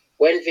goes,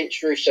 when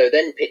Vince Russo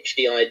then pitched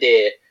the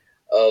idea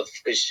of,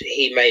 because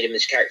he made him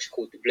this character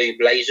called the Blue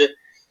Blazer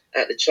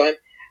at the time,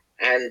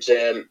 and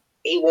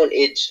he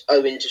wanted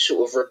Owen to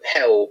sort of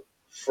repel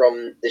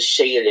from the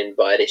ceiling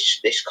by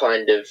this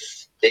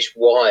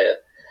wire,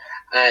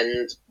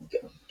 and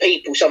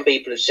some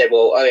people have said,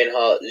 well, Owen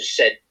Hart has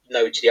said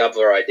no to the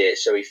other idea,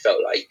 so he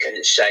felt like he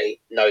couldn't say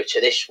no to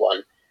this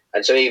one,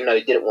 and so even though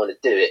he didn't want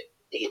to do it,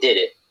 he did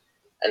it,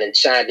 and then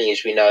sadly,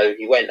 as we know,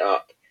 he went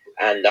up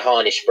and the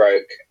harness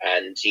broke,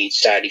 and he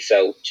sadly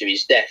fell to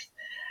his death.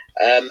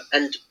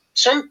 And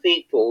some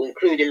people,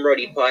 including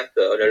Roddy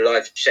Piper on a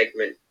live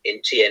segment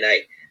in TNA,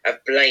 have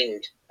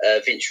blamed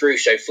Vince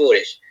Russo for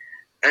this.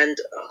 And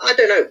I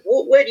don't know,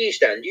 where do you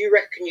stand? Do you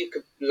reckon you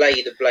could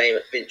lay the blame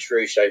at Vince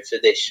Russo for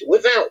this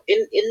without,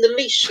 in the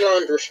least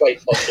slanderous way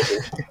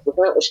possible,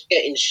 without us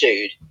getting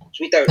sued? Because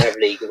we don't have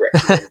legal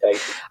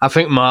representation. I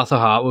think Martha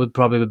Hart would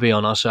probably be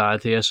on our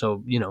side here,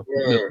 so you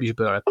should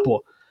be alright.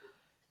 But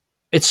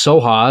it's so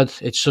hard.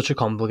 It's such a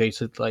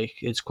complicated,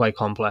 it's quite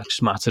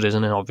complex matter,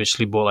 isn't it?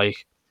 Obviously, but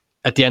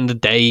at the end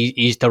of the day,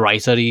 he's the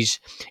writer. He's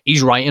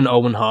writing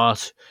Owen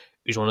Hart,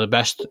 who's one of the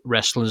best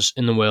wrestlers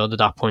in the world at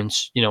that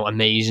point.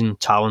 Amazing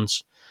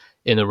talents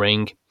in the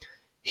ring.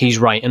 He's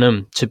writing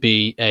him to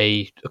be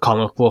a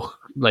comic book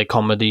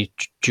comedy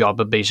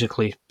jobber,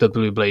 basically the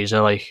Blue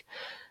Blazer,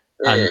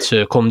 and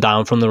to come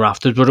down from the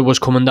rafters. But it was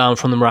coming down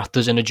from the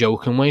rafters in a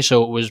joking way.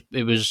 So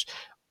it was.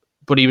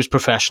 But he was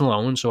professional,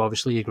 Owen, so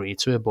obviously he agreed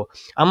to it. But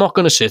I'm not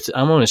going to sit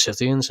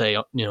here and say,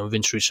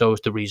 Vince Russo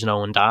is the reason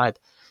Owen died,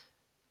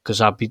 because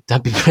that'd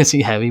be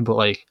pretty heavy.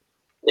 But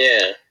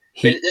yeah.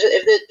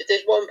 If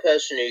there's one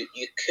person who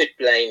you could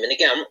blame, and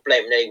again, I'm not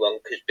blaming anyone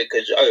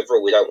because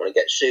overall we don't want to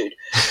get sued.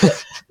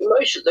 But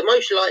the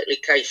most likely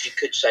case you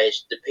could say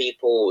is the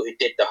people who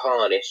did the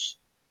harness,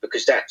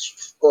 because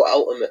that's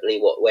ultimately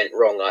what went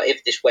wrong.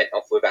 If this went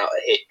off without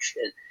a hitch,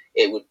 and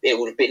it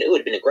would have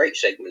been a great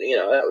segment.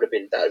 That would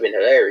have been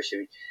hilarious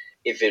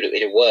if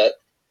it had worked.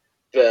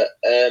 but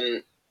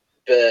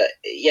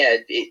yeah,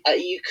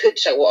 you could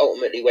say what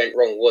ultimately went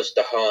wrong was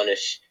the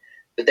harness.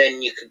 But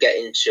then you could get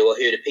into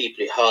who the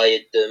people who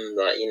hired them,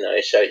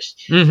 so it's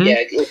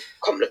it's a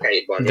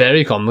complicated one.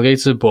 Very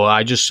complicated, but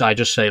I just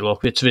say,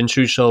 look, it's Vince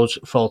Russo's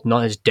fault,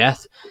 not his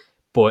death,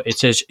 but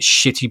it's his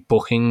shitty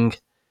booking.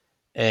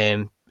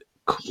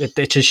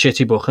 It's his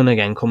shitty booking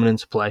again coming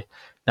into play.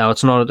 Now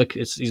it's not.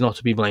 He's not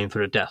to be blamed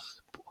for a death,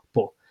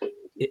 but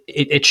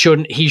it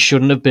shouldn't. He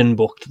shouldn't have been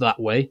booked that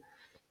way.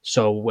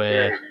 So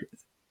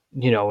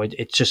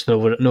it's just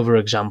another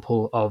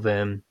example of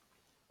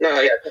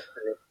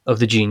of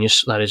the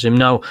genius that is him.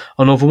 Now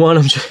another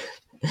one.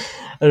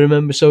 I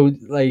remember, so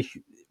like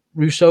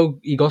Russo,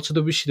 he got to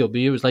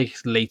WCW. It was like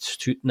late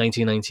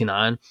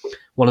 1999.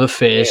 One of the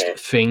first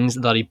things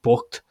that he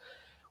booked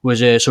was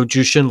so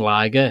Jushin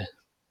Liger.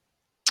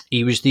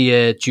 He was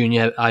the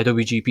junior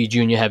IWGP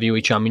Junior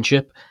Heavyweight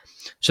Championship.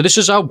 So this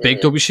is how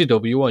big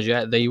WCW was.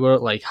 Yeah, they were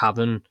like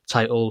having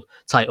titles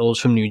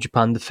from New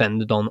Japan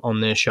defended on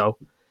their show.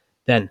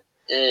 Then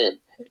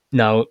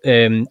now,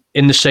 in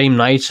the same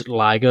night,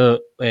 Liger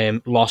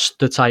lost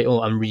the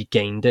title and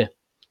regained it.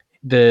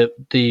 The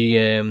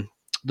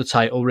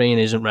title reign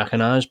isn't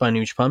recognised by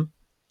New Japan.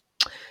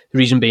 The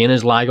reason being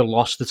is Liger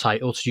lost the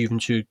title to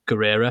Juventud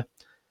Guerrera,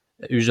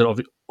 who's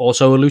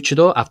also a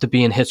luchador, after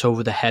being hit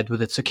over the head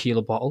with a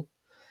tequila bottle.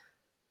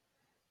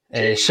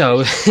 So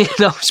I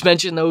was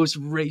mentioning those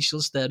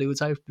racial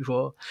stereotypes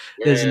before.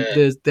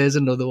 There's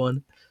another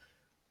one.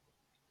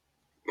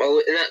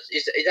 Well, and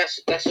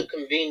that's a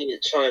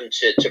convenient time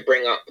to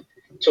bring up,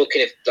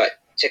 talking of like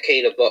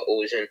tequila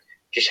bottles and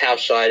just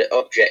house-side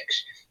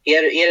objects. He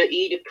had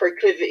a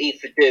proclivity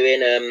for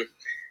doing the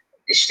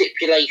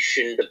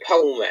stipulation, the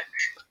pole match.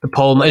 The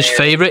pole match. His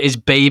favourite is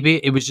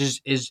Baby. It was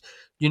his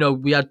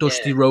we had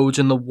Dusty Rhodes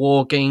in the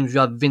War Games, we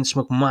had Vince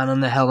McMahon in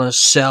the Hell in a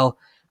Cell,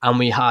 and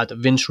we had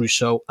Vince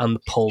Russo and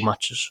the pole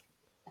matches.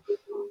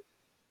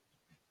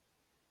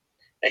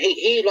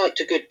 He liked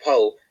a good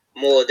pole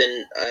more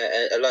than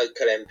a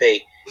local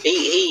MP.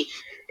 He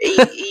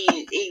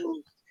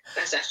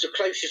that's the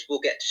closest we'll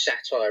get to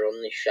satire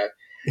on this show.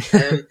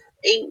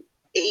 He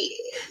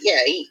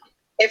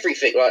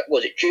everything, like,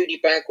 was it Judy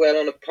Bagwell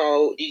on a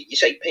pole? Did you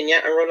say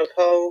Pinata on a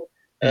pole?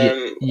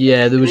 There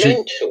was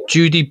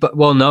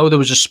there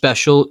was a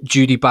special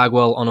Judy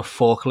Bagwell on a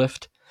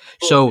forklift.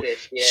 So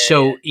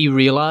he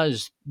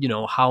realised,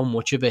 how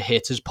much of a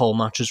hit his pole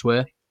matches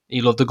were. He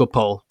loved a good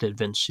pole, did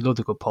Vince. He loved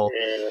a good pole.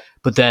 Yeah.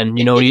 But then,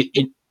 what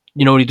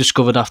he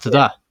discovered after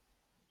that?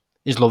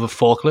 His love of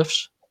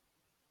forklifts.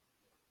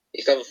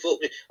 His love of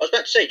forklifts. I was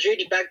about to say,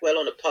 Judy Bagwell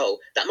on a pole,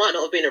 that might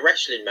not have been a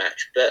wrestling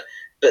match, but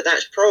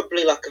that's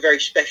probably like a very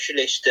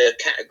specialist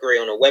category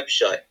on a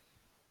website.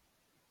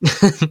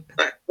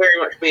 That very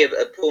much be a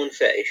porn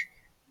fetish.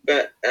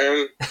 But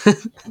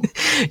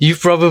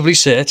you've probably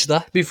searched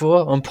that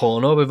before on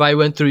Pornhub. If I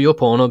went through your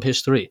Pornhub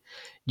history,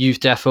 you've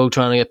defo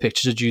trying to get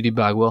pictures of Judy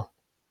Bagwell.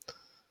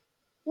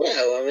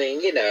 Well, I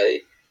mean,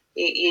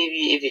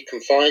 if you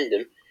can find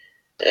them.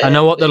 I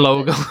know what the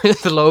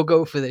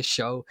logo for this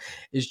show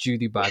is.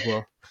 Judy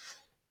Bagwell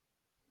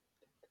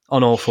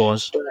on all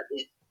fours.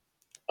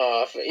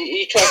 If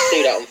you try to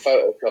do that on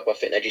Photoshop, I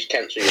think they just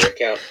cancel your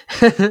account.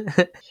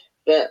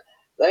 But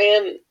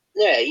they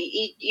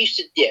he used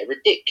to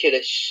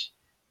ridiculous.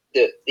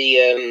 The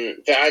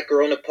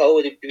Viagra on a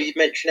pole. Did you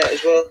mention that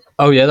as well?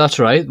 Oh yeah, that's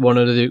right. One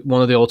of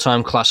the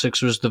all-time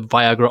classics was the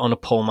Viagra on a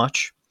pole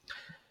match.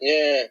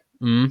 Yeah.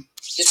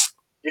 Just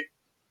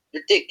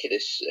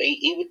ridiculous.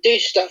 He would do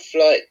stuff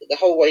like the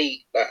whole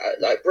way,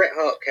 like Bret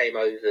Hart came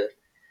over,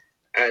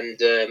 and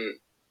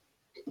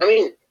I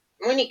mean,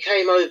 when he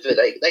came over,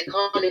 they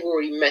kind of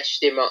already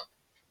messed him up.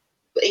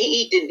 But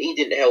he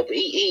didn't help.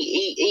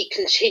 He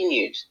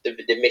continued the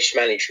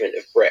mismanagement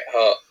of Bret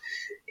Hart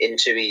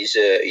into his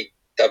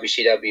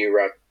WCW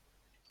run.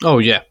 Oh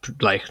yeah,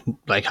 like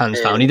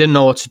hands down. He didn't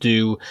know what to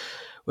do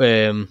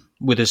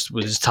with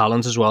his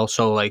talent as well.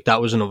 So like that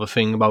was another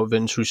thing about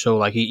Vince Russo.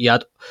 Like he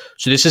had.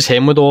 So this is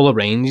him with all the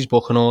reigns. He's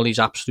booking all these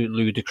absolute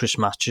ludicrous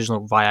matches,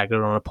 like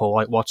Viagra on a pole.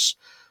 Like what's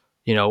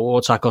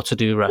that got to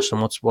do with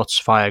wrestling?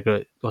 What's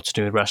Viagra got to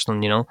do with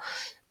wrestling?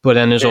 But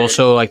then there's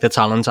also like the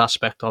talent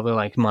aspect of it,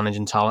 like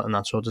managing talent and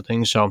that sort of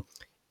thing. So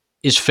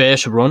his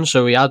first run,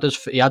 so he had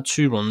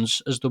 2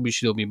 runs as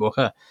WCW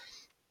booker.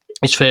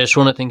 His first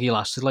run, I think he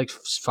lasted like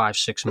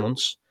 5-6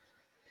 months.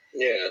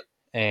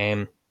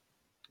 Yeah.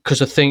 Because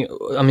there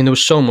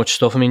was so much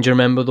stuff. I mean, do you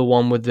remember the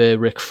one with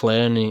Ric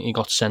Flair and he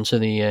got sent to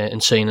the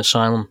insane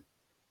asylum?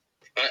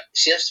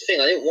 See, that's the thing.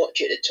 I didn't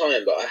watch it at the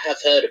time, but I have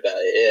heard about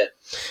it.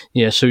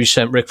 Yeah. Yeah. So he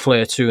sent Ric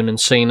Flair to an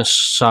insane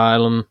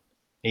asylum.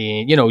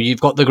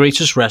 You've got the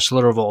greatest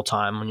wrestler of all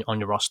time on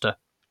your roster.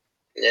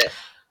 Yeah.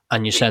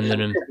 And you're sending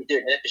him. We'll be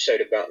doing an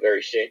episode about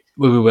very soon.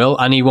 We will,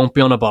 and he won't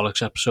be on a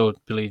bollocks episode,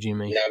 believe you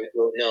me. No, he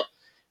will not.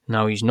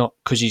 No, he's not,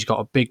 because he's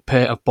got a big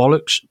pair of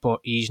bollocks, but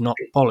he's not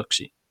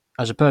bollocksy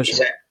as a person.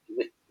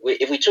 Exactly.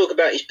 If we talk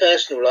about his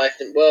personal life,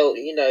 then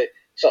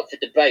it's up for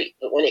debate.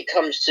 But when it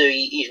comes to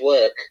his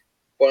work,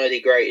 one of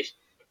the greatest.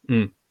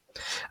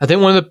 I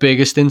think one of the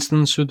biggest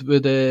instances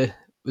with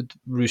with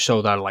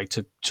Russo that I'd like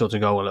to sort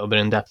of go a little bit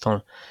in depth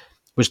on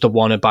was the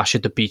one at Bash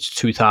at the Beach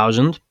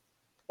 2000.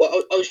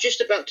 Well, I was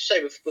just about to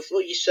say,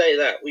 before you say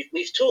that,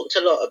 we've talked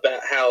a lot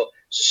about how,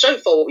 so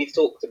far what we've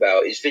talked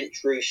about is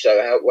Vince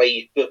Russo, how way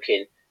he's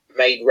booking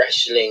made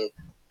wrestling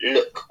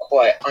look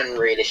quite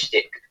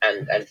unrealistic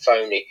and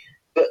phony.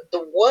 But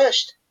the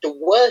worst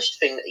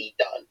thing that he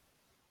done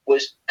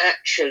was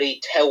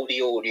actually tell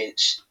the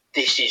audience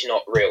this is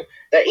not real.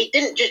 That he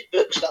didn't just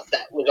book stuff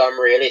that was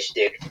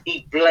unrealistic.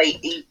 He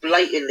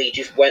blatantly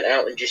just went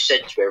out and just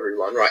said to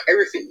everyone, right,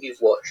 everything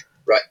you've watched,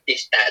 right,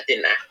 that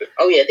didn't happen.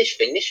 Oh yeah, this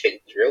thing's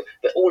real,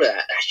 but all of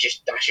that's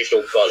just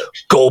all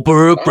bollocks.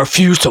 Goldberg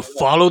refused to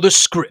follow the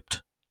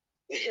script.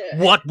 Yeah.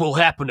 What will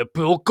happen to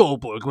Bill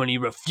Goldberg when he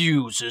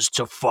refuses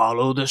to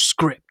follow the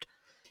script?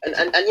 And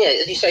yeah,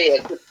 as you say,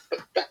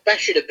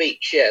 Bash at the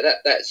Beach, yeah,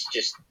 that's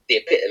just the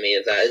epitome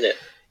of that, isn't it?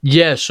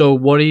 Yeah, so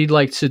what he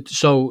liked to,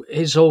 so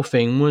his whole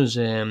thing was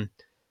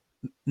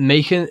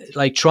making,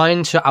 like,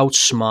 trying to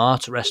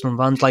outsmart wrestling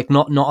fans, like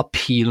not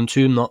appealing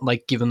to them, not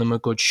like giving them a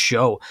good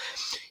show.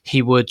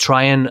 He would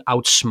try and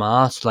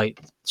outsmart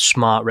like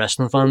smart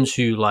wrestling fans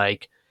who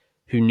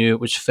knew it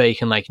was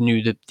fake and like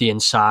knew the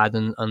inside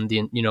and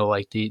the, you know,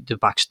 like the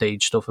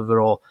backstage stuff of it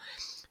all.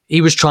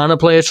 He was trying to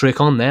play a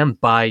trick on them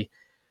by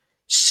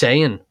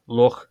saying,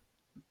 look,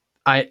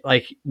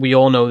 we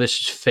all know this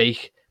is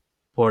fake,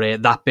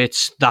 but that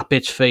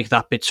bit's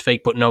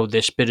fake, but no,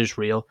 this bit is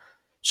real.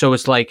 So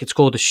it's like, it's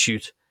called a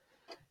shoot.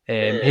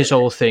 His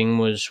whole thing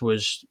was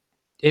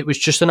it was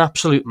just an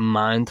absolute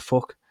mind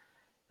fuck.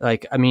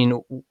 Like, I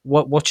mean,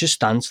 what's your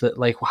stance? That,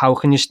 like, how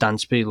can your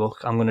stance be, look,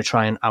 I'm going to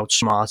try and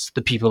outsmart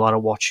the people that are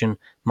watching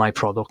my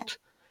product,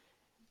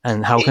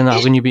 and how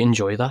can you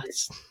enjoy that?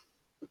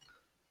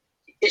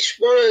 It's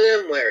one of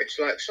them where it's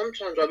like,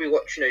 sometimes I'll be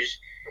watching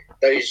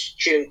those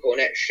Jim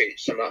Cornette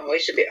shoots. I'm like, oh,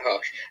 it's a bit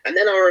harsh. And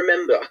then I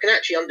remember, I can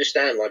actually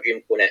understand why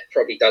Jim Cornette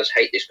probably does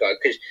hate this guy,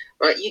 because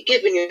like, you're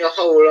giving your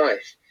whole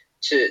life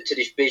to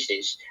this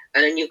business,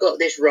 and then you've got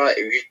this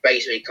writer who just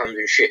basically comes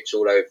and shits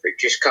all over it.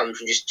 Just comes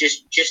and just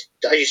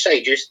as you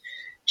say, just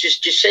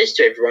says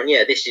to everyone,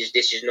 yeah, this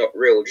is not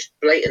real. Just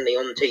blatantly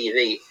on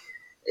TV.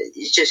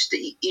 It's just,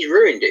 he's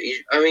ruined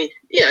it. I mean,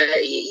 yeah,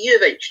 you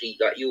eventually,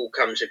 like, you all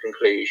come to a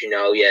conclusion.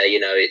 Oh yeah, you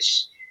know,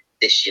 it's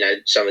this, you know,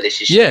 some of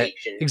this is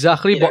staged. And,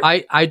 exactly. But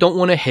I don't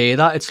want to hear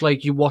that. It's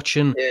like you're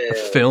watching a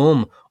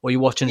film or you're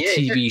watching a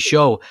TV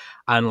show,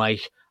 and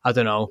like, I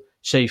don't know,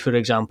 say for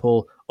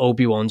example,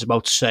 Obi-Wan's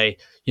about to say,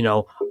 you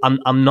know,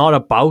 I'm not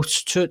about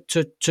to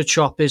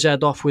chop his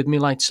head off with my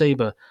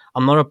lightsaber.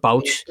 I'm not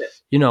about,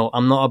 you know,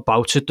 I'm not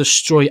about to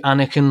destroy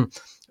Anakin,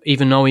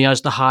 even though he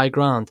has the high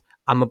ground.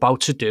 I'm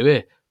about to do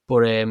it,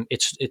 but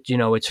you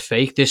know, it's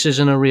fake. This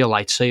isn't a real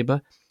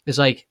lightsaber. It's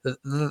like,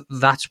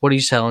 that's what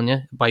he's telling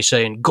you by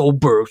saying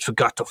Goldberg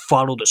forgot to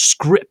follow the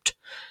script.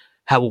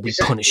 How will we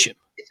punish him?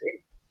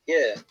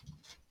 Yeah.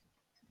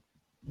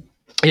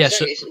 Yeah,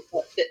 exactly.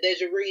 So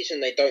there's a reason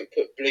they don't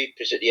put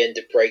bloopers at the end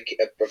of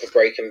a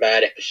Breaking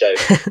Bad episode.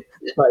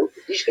 It's like,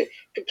 he's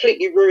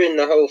completely ruined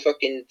the whole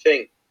fucking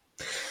thing.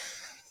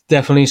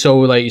 Definitely. So,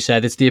 like you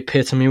said, it's the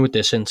epitome with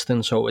this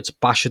instance. So it's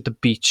Bash at the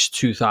Beach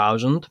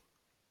 2000.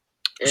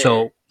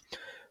 So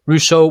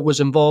Russo was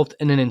involved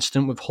in an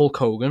incident with Hulk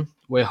Hogan,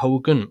 where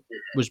Hogan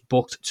was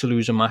booked to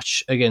lose a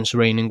match against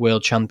reigning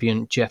world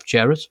champion Jeff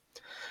Jarrett.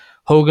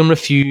 Hogan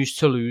refused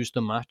to lose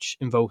the match,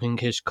 invoking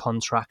his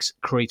contract's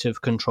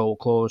creative control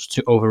clause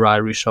to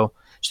override Russo.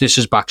 So this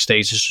is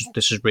backstage,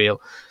 this is real.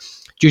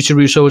 Due to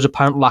Russo's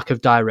apparent lack of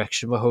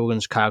direction for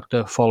Hogan's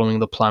character following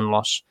the planned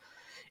loss.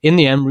 In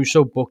the end,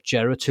 Russo booked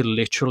Jarrett to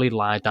literally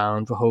lie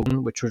down for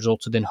Hogan, which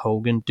resulted in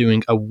Hogan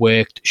doing a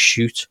worked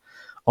shoot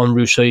on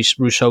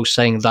Russo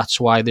saying that's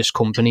why this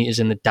company is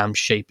in the damn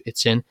shape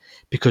it's in,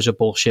 because of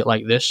bullshit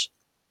like this.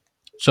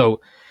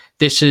 So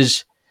this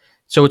is,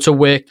 so it's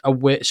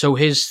so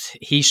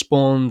he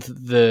spawned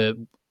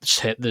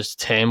this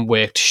term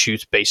worked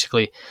shoot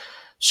basically.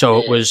 So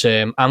it was,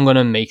 I'm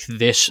gonna make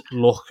this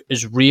look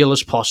as real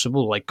as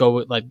possible, like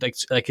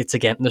it's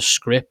against the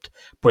script,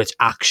 but it's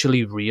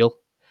actually real.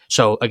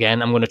 So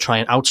again, I'm gonna try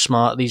and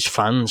outsmart these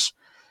fans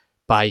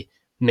by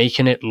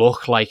making it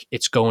look like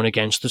it's going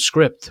against the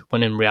script,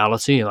 when in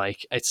reality,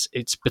 like, it's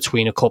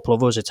between a couple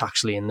of us, it's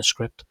actually in the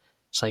script.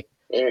 It's like,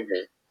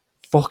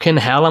 fucking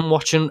hell, I'm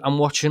watching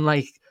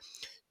like,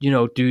 you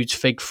know, dudes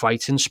fake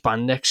fighting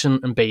spandex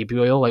and baby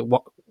oil. Like,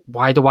 what?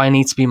 Why do I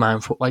need to be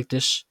mindful like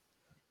this?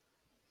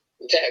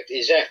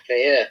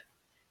 Exactly, yeah.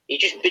 You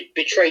just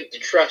betrayed the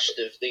trust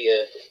of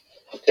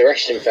the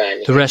wrestling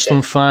fan. The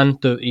wrestling fan,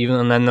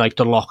 and then like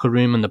the locker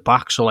room in the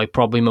back. So like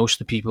probably most of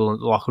the people in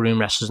the locker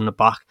room, wrestlers in the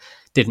back,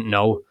 didn't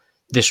know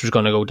this was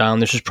going to go down.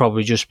 This was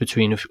probably just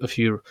between a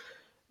few,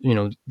 you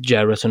know,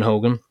 Jarrett and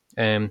Hogan.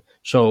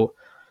 So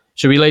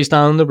he lays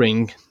down in the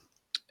ring,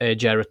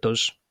 Jarrett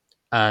does,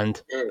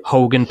 and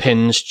Hogan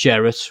pins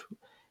Jarrett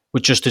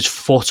with just his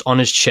foot on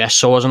his chest.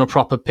 So it wasn't a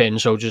proper pin,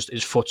 so just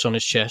his foot's on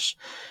his chest.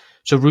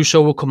 So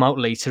Russo will come out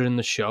later in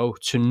the show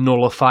to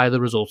nullify the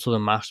result of the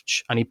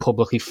match, and he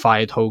publicly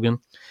fired Hogan.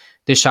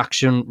 This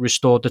action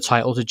restored the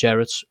title to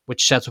Jarrett,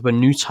 which set up a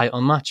new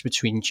title match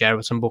between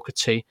Jarrett and Booker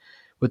T,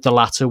 with the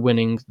latter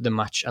winning the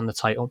match and the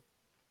title.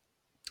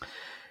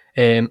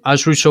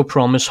 As Russo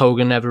promised,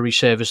 Hogan never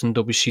resurfaced in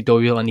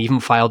WCW and even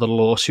filed a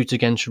lawsuit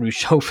against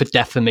Russo for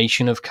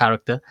defamation of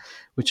character,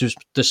 which was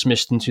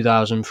dismissed in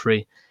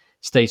 2003,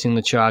 stating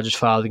the charges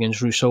filed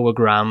against Russo were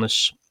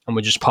groundless and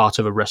were just part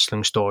of a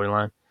wrestling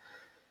storyline.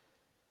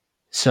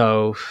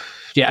 So,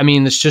 yeah, I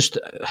mean, there's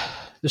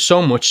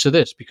so much to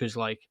this because,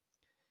 like,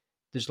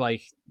 there's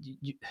like,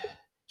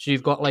 so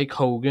you've got like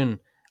Hogan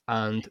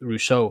and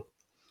Russo.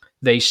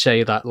 They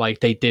say that like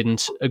they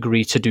didn't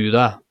agree to do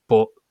that,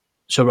 but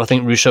so I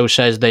think Russo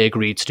says they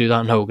agreed to do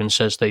that, and Hogan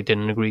says they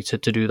didn't agree to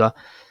do that.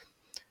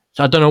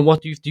 So I don't know,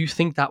 what do you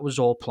think that was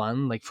all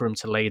planned, like for him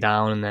to lay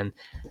down, and then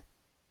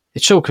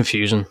it's so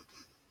confusing.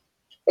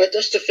 Well,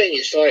 that's the thing.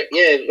 It's like,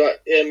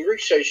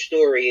 Russo's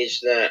story is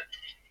that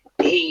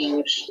he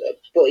was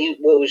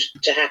what was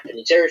to happen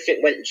is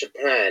everything went into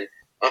plan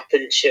up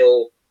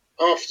until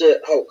after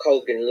Hulk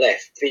Hogan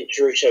left. Vince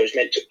Russo was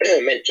meant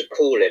to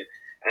call him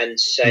and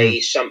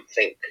say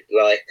something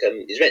like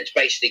he's meant to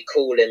basically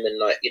call him and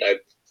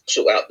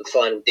sort out the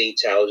final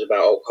details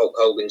about Hulk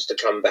Hogan's to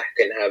come back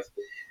and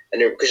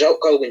because Hulk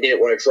Hogan didn't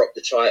want to drop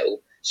the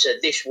title, so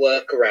this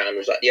workaround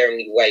was like the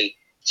only way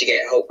to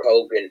get Hulk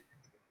Hogan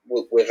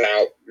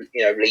without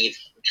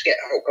to get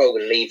Hulk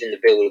Hogan leaving the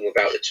building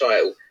without the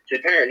title. So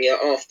apparently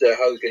after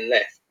Hogan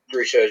left,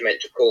 Russo was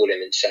meant to call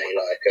him and say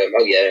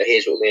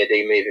here's what we're going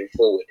to do moving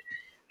forward.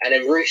 And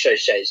then Russo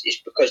says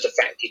it's because the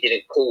fact he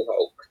didn't call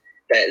Hulk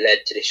that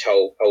led to this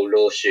whole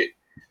lawsuit.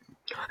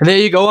 And there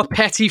you go, a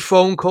petty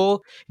phone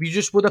call. If you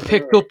just would have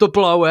picked up the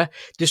blower,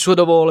 this would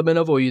have all been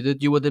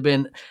avoided. You wouldn't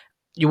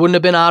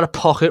have been out of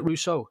pocket,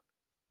 Russo.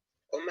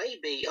 Or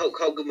maybe Hulk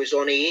Hogan was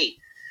on EE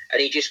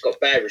and he just got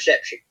bad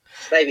reception.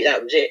 Maybe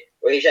that was it.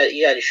 Or he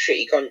had a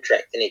shitty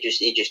contract and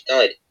he just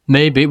died.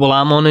 Maybe. Well,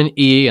 I'm on an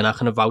EE and I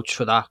can vouch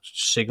for that.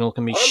 Signal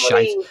can be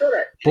shite.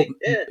 But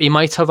he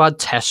might have had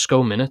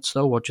Tesco minutes,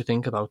 though. What do you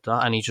think about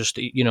that? And he just,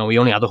 he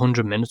only had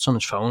 100 minutes on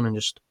his phone and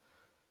just...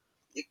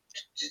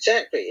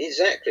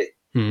 Exactly.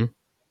 Mm-hmm.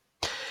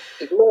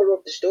 The moral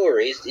of the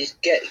story is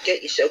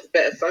get yourself a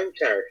better phone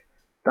tariff.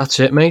 That's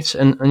it, mate.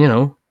 And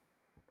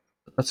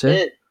that's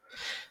it.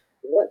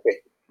 Yeah, exactly.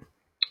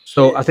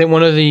 So I think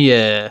one of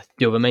the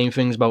other main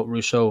things about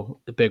Russo,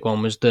 the big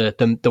one, was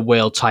the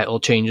world title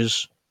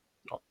changes.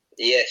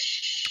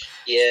 Yes.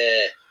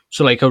 Yeah.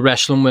 So like a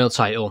wrestling world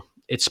title,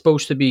 it's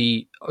supposed to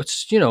be,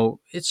 it's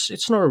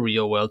not a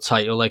real world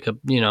title, like a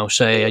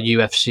say a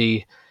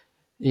UFC,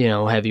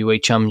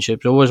 heavyweight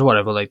championship or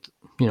whatever, like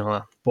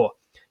but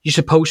you're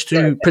supposed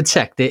to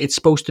protect it. It's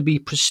supposed to be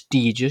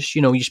prestigious.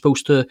 You're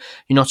supposed to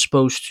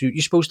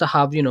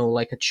have,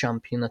 like a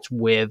champion that's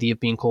worthy of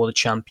being called a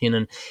champion,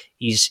 and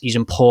he's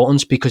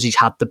important because he's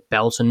had the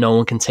belt and no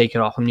one can take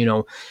it off him.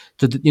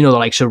 The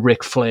likes of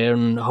Ric Flair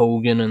and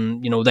Hogan,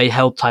 and they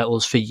held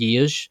titles for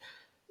years.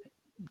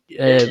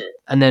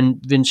 And then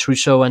Vince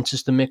Russo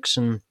enters the mix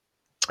and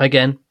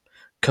again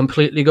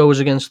completely goes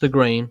against the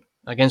grain,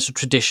 against the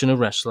tradition of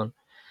wrestling,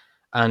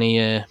 and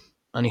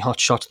he hot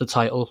shots the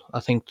title. I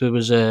think there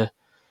was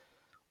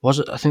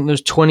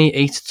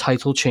 28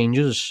 title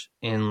changes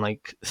in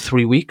like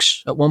 3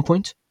 weeks at one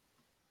point.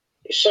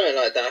 It's something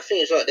like that. I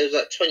think there was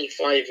like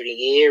 25 in a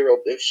year, or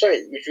it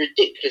was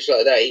ridiculous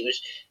like that. It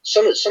was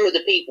some of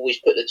the people he's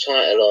put the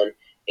title on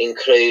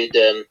include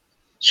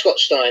Scott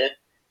Steiner,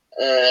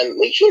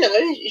 which is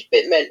a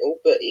bit mental,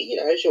 but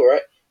it's all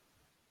right.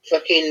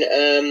 Fucking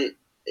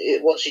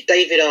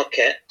David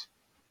Arquette,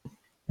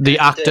 the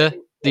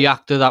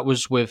actor that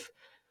was with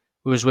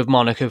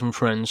Monica from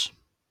Friends.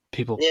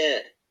 People. Yeah.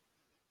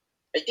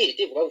 He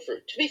did well for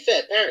it. To be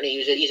fair, apparently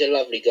he's a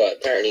lovely guy.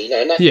 Apparently,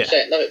 nothing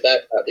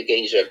bad about the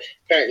geezer.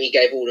 Apparently, he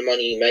gave all the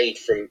money he made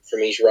from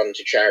his run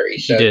to charity.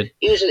 So he did.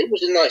 He was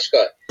a nice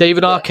guy.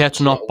 David Arquette's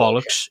not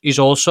bollocks. He's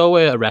also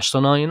a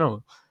wrestler now.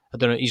 I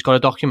don't know. He's got a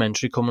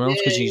documentary coming out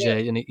because he's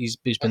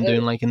been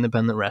doing like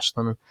independent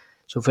wrestling.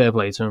 So fair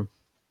play to him.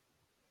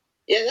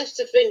 Yeah, that's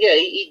the thing. Yeah,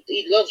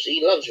 he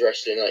loves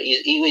wrestling. Like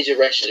he was a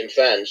wrestling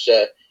fan,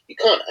 so you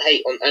can't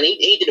hate on. And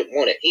he didn't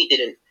want it. He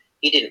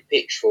didn't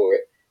pitch for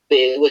it. But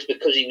it was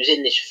because he was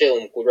in this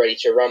film called Ready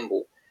to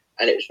Rumble,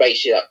 and it was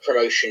basically like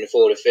promotion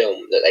for the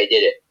film that they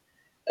did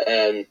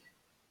it.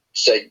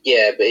 So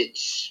yeah, but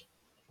it's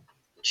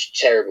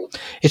terrible.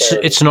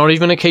 It's not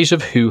even a case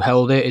of who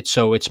held it.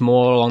 It's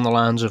more along the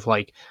lines of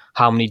like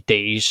how many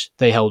days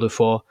they held it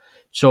for.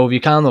 So if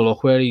you kind of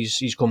look where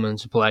he's coming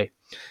into play.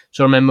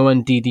 So remember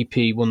when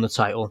DDP won the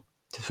title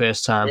the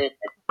first time?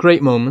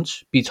 Great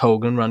moments. Beat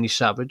Hogan, Randy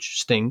Savage,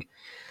 Sting.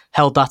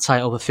 Held that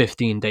title for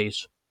 15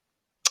 days.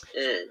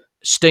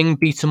 Sting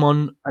beat him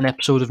on an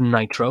episode of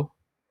Nitro.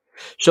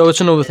 So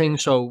it's another thing.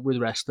 So with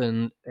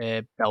wrestling,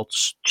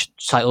 belts,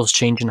 titles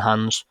changing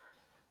hands,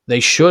 they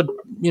should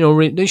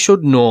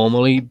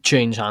normally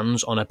change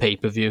hands on a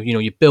pay-per-view.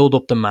 You build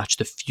up the match,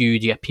 the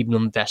feud, you get people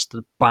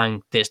invested,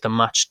 bang, there's the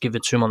match, give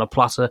it to him on a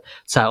platter,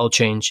 title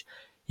change,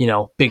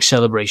 big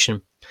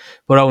celebration.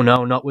 But oh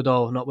no, not with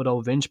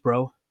old Vince,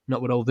 bro.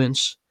 Not with old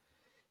Vince.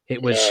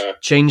 It was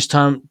changed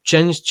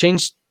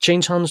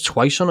hands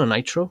twice on a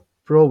Nitro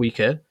for all we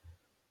care.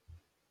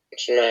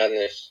 It's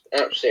madness,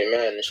 absolute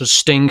madness. So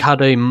Sting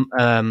had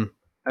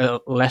a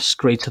less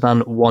greater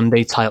than 1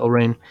 day title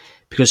reign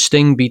because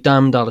Sting beat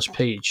Diamond Dallas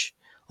Page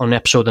on an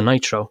episode of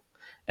Nitro,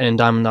 and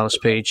Diamond Dallas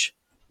Page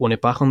won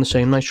it back on the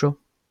same Nitro.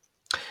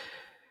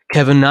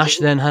 Kevin Nash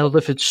then held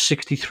it for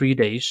 63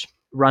 days.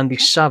 Randy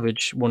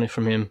Savage won it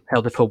from him,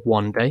 held it for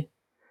 1 day.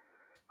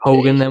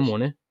 Hogan then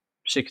won it,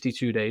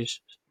 62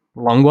 days.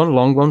 Long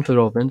one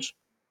for Vince.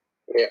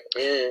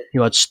 Yeah.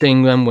 You had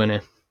Sting then win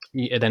it.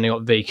 Then he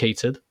got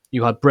vacated.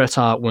 You had Bret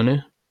Hart win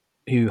it,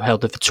 who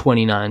held it for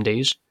 29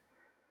 days.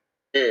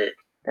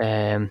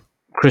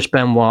 Chris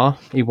Benoit,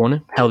 he won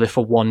it, held it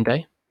for 1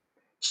 day.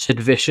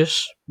 Sid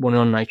Vicious won it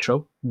on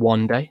Nitro,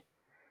 1 day.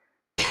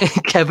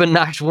 Kevin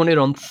Nash won it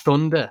on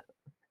Thunder.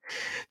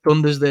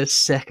 Thunder's their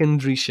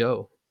secondary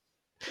show.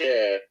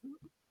 Yeah.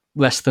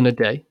 Less than a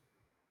day.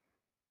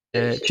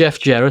 Jeff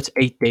Jarrett,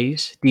 8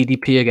 days.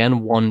 DDP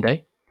again, 1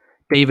 day.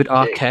 David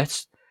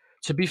Arquette.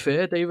 To be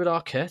fair, David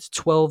Arquette,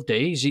 12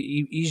 days.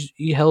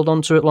 He held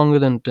on to it longer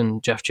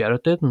than Jeff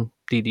Jarrett did, and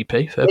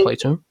DDP, fair play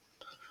to him.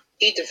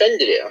 He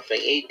defended it, I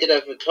think. He did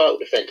have a title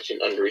defense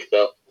under his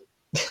belt.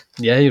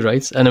 Yeah, you're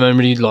right. And I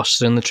remember he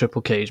lost it in the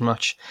Triple Cage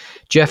match.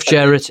 Jeff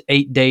Jarrett,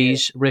 8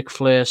 days. Ric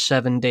Flair,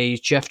 7 days.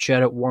 Jeff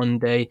Jarrett, 1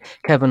 day.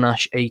 Kevin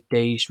Nash, 8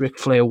 days. Ric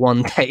Flair,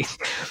 1 day.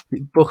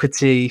 Booker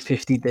T,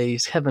 50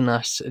 days. Kevin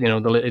Nash,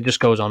 it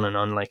just goes on and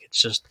on. Like,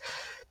 it's just...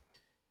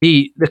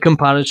 The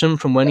comparison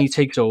from when he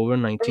takes over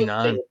in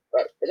 99...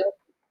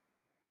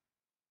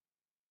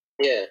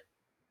 Yeah.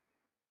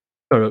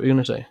 Sorry, what were you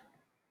going to say?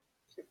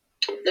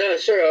 No,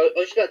 sorry, I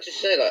was about to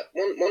say, like,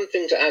 one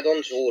thing to add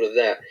on to all of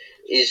that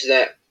is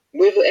that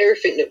with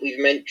everything that we've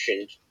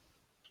mentioned,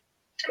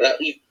 like,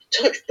 we've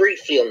touched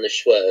briefly on the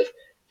swerve,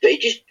 but it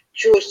just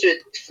draws to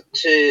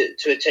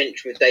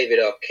attention with David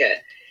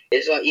Arquette.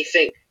 It's like you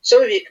think,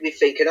 some of you could be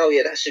thinking, oh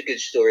yeah, that's a good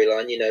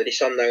storyline,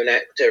 this unknown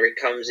actor, he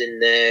comes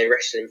in there,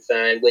 wrestling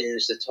fan,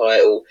 wins the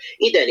title,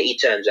 he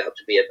turns out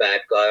to be a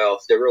bad guy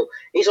after all.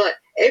 He's like,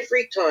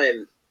 every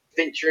time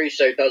Vince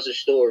Russo does a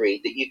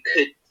story that you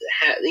could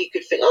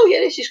think, oh yeah,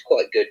 this is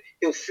quite good,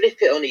 he'll flip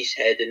it on his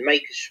head and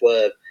make a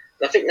swerve.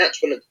 And I think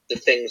that's one of the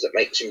things that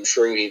makes him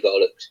truly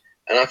bollocks.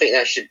 And I think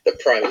that's the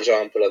prime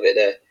example of it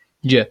there.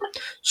 Yeah.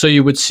 So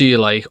you would see,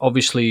 like,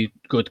 obviously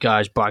good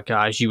guys, bad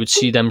guys, you would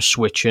see them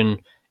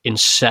switching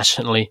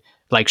incessantly,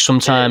 like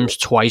sometimes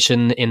twice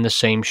in the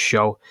same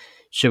show.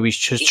 So he's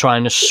just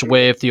trying to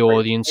swerve the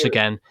audience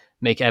again,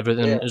 make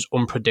everything as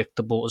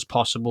unpredictable as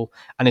possible.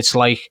 And it's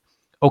like,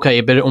 okay,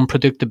 a bit of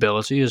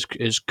unpredictability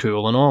is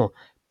cool and all,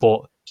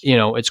 but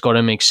it's got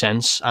to make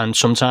sense. And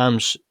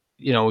sometimes,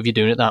 if you're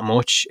doing it that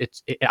much,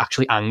 it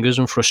actually angers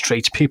and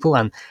frustrates people,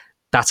 and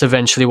that's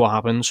eventually what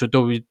happens. So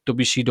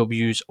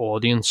WCW's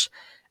audience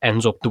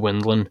ends up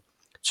dwindling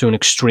to an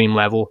extreme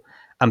level,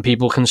 and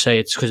people can say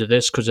it's because of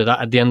this, because of that.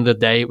 At the end of the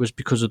day, it was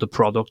because of the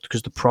product,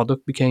 because the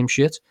product became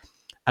shit,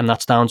 and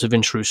that's down to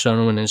Vince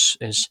Russo and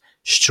his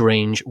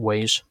strange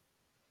ways.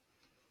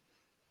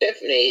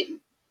 Definitely.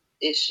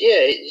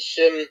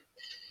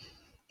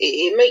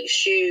 It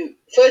makes you,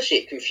 firstly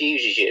it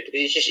confuses you,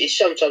 because it's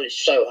sometimes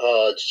so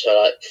hard to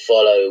like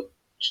follow,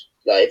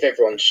 like if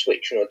everyone's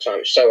switching all the time,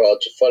 it's so hard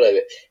to follow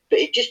it, but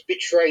it just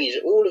betrays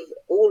all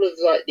of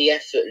like the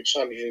effort and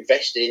time you've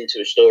invested into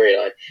a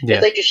storyline. If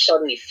they just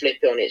suddenly flip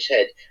it on its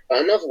head.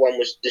 Another one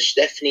was the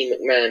Stephanie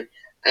McMahon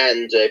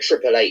and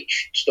Triple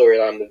H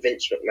storyline with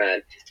Vince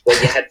McMahon,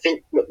 where you had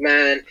Vince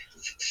McMahon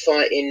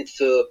fighting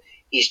for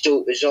his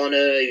daughter's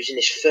honour. He was in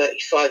this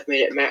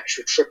 35-minute match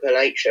with Triple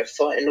H. They're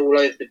fighting all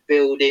over the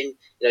building.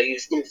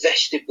 You've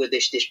invested with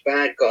this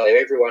bad guy who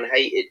everyone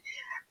hated,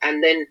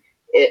 and then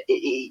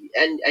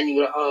and you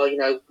were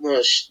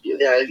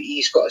like,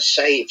 he's got to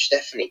save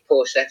Stephanie,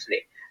 poor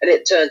Stephanie. And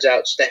it turns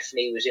out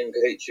Stephanie was in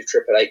cahoots with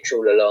Triple H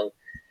all along,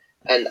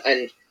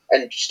 and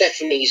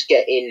Stephanie's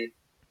getting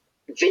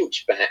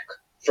Vince back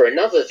for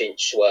another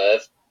Vince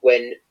swerve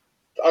when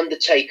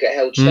Undertaker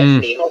held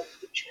Stephanie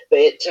hostage, but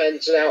it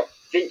turns out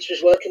Vince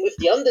was working with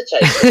the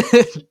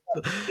Undertaker.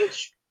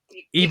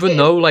 Even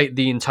though like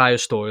the entire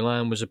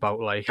storyline was about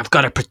like, I've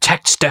got to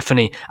protect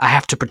Stephanie, I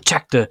have to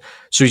protect her.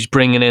 So he's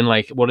bringing in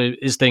like, what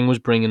his thing was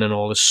bringing in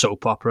all this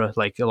soap opera,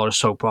 like a lot of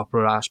soap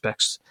opera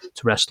aspects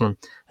to wrestling.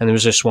 And there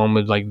was this one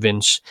with like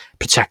Vince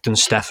protecting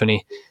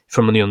Stephanie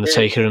from the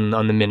Undertaker and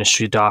on the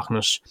Ministry of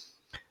Darkness.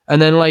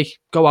 And then like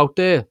go out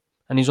there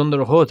and he's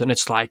under a hood and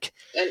it's like,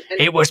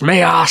 it was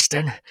me,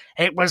 Austin.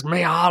 It was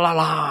me all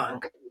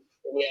along.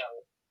 Yeah.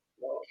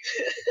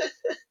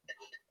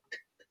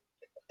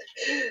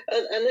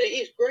 And it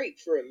is great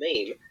for a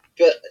meme,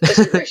 but as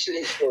a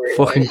wrestling story,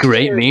 fucking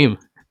great meme.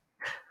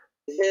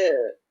 Yeah.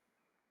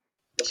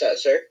 What's that,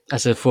 sir?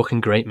 That's a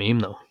fucking great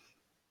meme, though.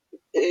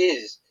 It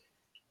is,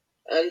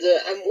 and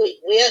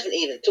we haven't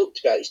even talked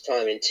about his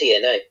time in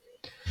TNA.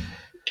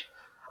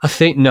 I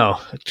think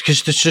no,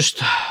 because there's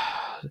just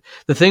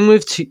the thing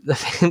with the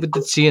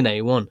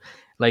TNA one,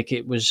 like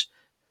it was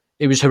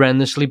it was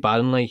horrendously bad,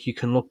 and like you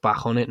can look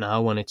back on it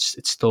now and it's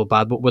still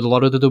bad. But with a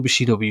lot of the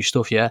WCW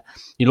stuff, yeah,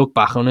 you look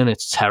back on it and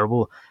it's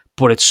terrible,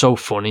 but it's so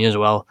funny as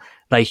well.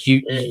 Like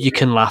you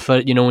can laugh at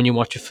it, you know, when you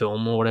watch a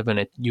film or whatever,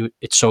 and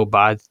it's so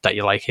bad that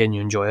you like it and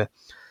you enjoy it.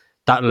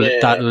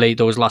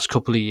 Those last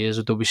couple of years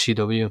of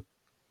WCW,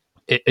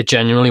 it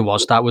genuinely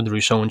was that with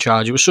Russo in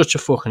charge. It was such a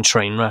fucking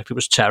train wreck. It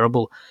was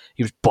terrible.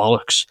 He was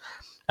bollocks,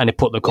 and it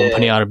put the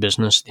company out of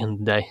business at the end of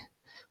the day.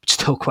 It's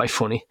still quite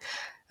funny.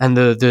 And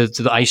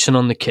the icing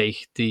on the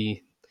cake,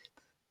 the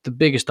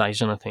biggest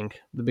icing, I think,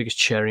 the biggest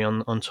cherry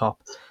on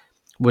top,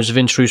 was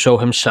Vince Russo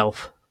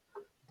himself.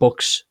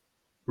 Books,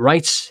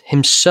 writes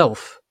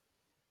himself.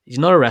 He's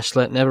not a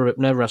wrestler, never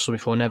wrestled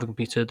before, never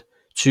competed,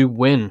 to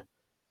win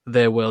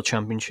their world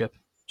championship.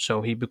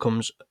 So he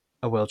becomes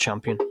a world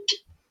champion.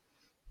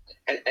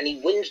 And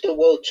he wins the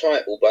world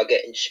title by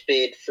getting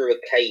speared through a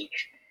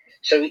cage.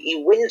 So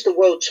he wins the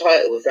world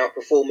title without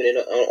performing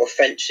an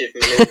offensive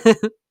maneuver.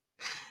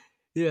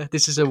 Yeah,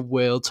 this is a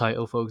world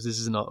title, folks. This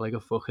is not like a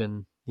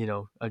fucking,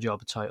 a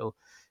job title.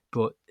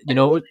 But, it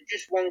wasn't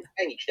just one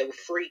cage. There were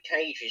 3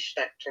 cages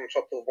stacked on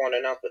top of one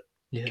another.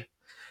 Yeah. Do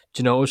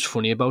you know what was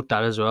funny about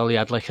that as well? He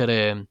had like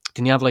didn't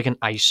he have like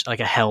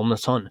a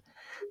helmet on?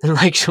 And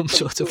like some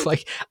sort of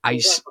like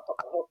ice. Like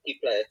a hockey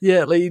player.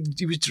 Yeah, like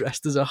he was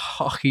dressed as a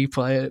hockey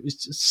player. It was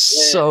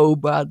just so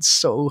bad,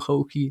 so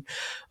hokey.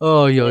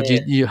 Oh,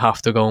 you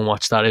have to go and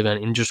watch that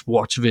event and just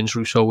watch Vince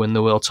Russo win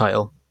the world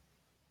title.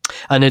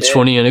 And it's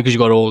funny, because you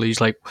got all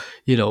these like,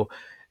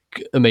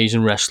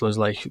 amazing wrestlers,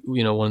 like,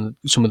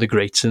 some of the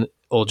greats, and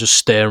all just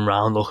staring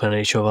around, looking at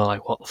each other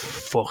like, what the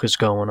fuck is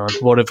going on?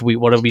 What have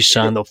we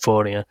signed up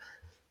for here?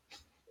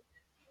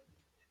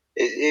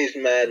 It is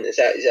madness.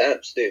 It's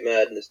absolute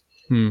madness.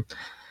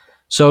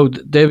 So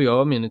there we go.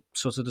 I mean, it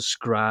sort of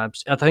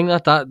describes. I think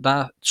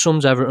that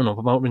sums everything up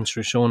about Vince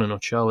Russo in a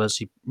nutshell. As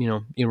he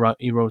wrote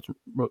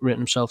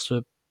himself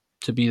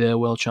to be their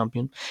world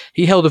champion.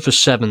 He held it for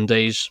 7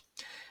 days.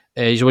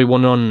 He's only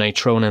won it on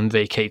Nitro and then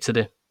vacated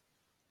it.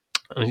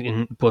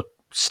 But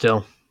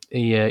still,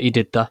 he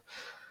did that.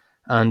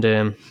 And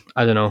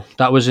I don't know.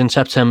 That was in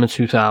September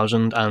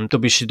 2000, and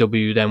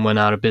WCW then went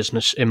out of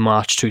business in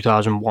March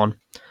 2001.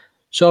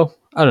 So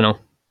I don't know.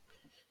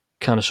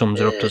 Kind of sums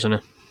it up, doesn't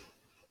it?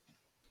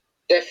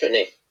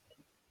 Definitely.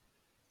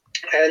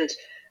 And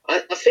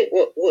I think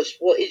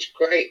what is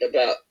great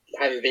about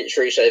having Vince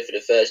Russo for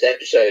the first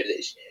episode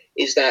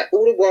is that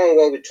all the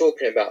while we're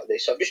talking about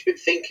this, I've just been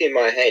thinking in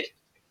my head,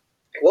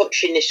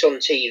 watching this on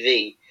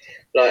TV.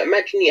 Like,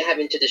 imagine you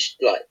having to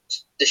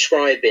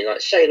describing, like,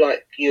 say,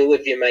 like, you're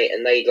with your mate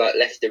and they, like,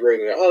 left the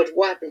room. Like, oh,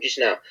 what happened just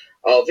now?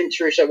 Oh, Vince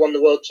Russo won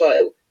the world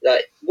title.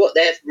 Like, what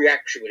their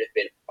reaction would have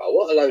been? Oh,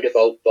 what a load of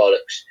old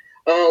bollocks.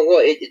 Oh,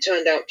 what, it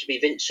turned out to be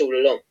Vince all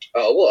along.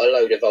 Oh, what a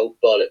load of old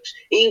bollocks.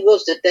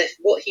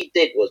 What he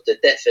did was the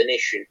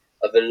definition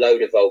of a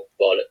load of old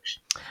bollocks.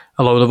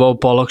 A load of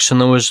old bollocks,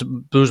 and there was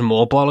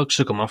more bollocks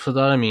to come after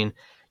that. I mean,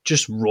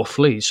 just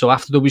roughly. So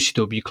after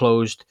WCW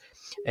closed,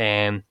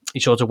 he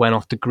sort of went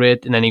off the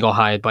grid, and then he got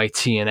hired by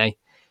TNA.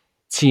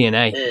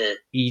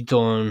 He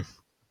done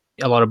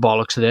a lot of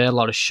bollocks there, a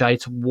lot of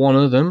shite. One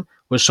of them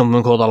was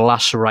something called a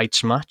last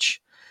rites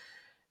match.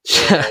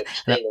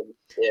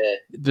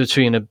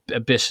 Between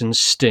Abyss and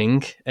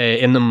Sting.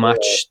 In the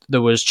match,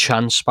 there was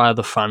chants by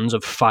the fans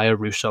of "Fire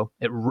Russo."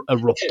 It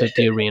erupted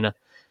the arena.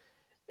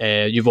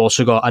 You've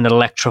also got an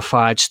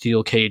electrified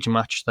steel cage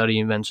match that he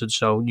invented.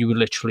 So you would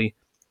literally,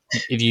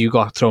 if you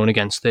got thrown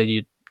against it,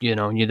 you'd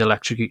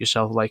electrocute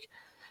yourself. Like,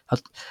 a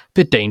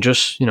bit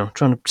dangerous,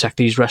 trying to protect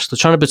these wrestlers,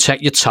 trying to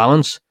protect your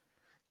talent.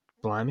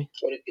 Blimey.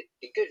 Well,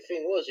 the good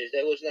thing was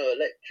there was no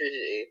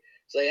electricity,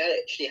 so they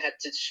actually had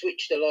to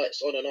switch the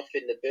lights on and off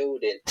in the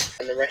building,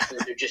 and the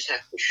wrestlers would just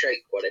have to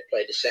shake while they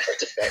played the sound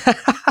effect.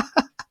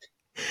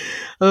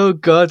 Oh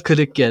God, could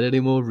it get any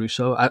more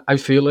Russo? I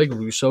feel like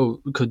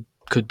Russo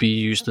could be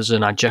used as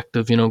an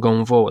adjective,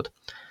 going forward.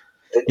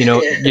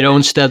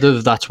 Instead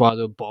of that's why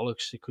they're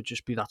bollocks, it could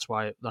just be that's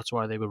why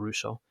they were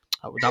Russo.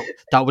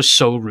 That was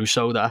so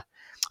Russo. That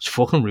it's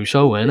fucking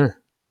Russo, isn't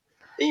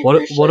it?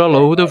 What a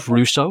load of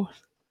Russo.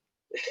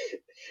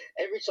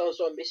 Every time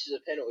someone misses a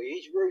penalty,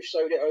 he's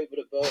Russo'd it over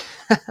the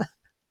bar.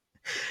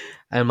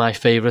 And my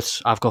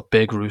favourites, I've got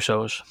big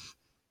Russos.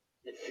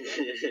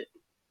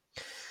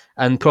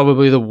 And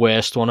probably the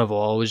worst one of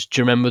all is,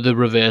 do you remember the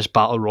reverse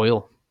battle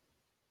royal?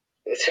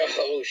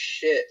 Oh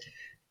shit!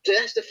 So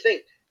that's the thing.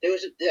 There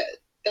was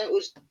that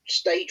was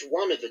stage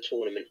 1 of the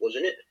tournament,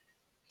 wasn't it?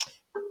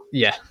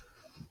 Yeah.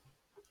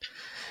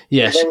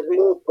 Yes. There was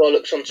more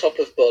bollocks on top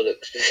of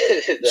bollocks.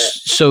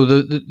 So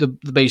the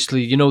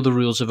basically, the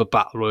rules of a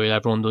battle royal.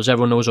 Everyone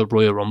knows a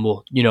Royal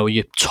Rumble.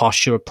 You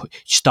toss you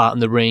start in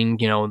the ring.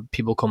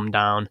 People come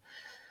down,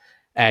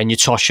 and you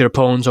toss your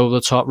opponents over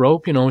the top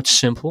rope. It's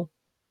simple.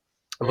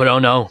 But oh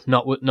no,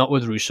 not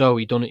with Russo.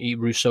 He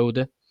Russo'd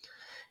it,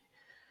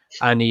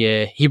 and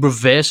he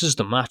reverses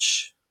the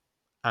match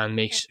and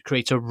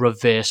creates a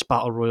reverse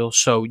battle royal.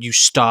 So you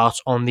start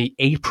on the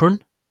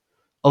apron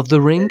of the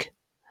ring,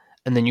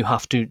 and then you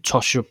have to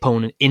toss your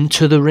opponent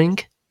into the ring.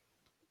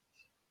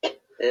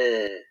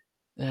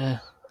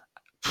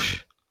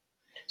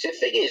 So the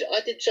thing is,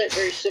 I did something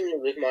very similar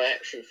with my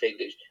action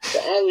figures,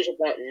 but I was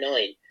about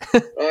 9.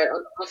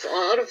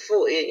 I'd have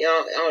thought,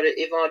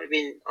 if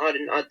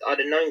I'd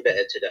have known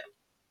better today.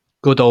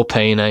 Good old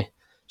Payne, eh?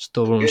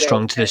 Still running Good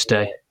strong old to this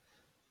Payne, day.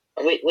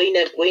 And we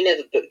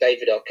never booked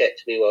David Arquette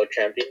to be world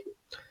champion.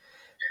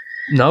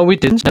 No, we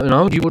didn't.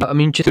 No, do you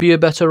be a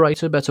better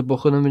writer, better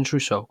booker than Vince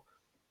Russo?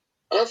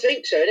 I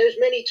think so. There was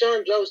many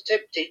times I was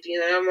tempted.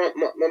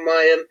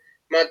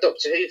 My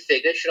Doctor Who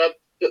figure. Should I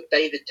book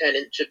David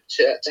Tennant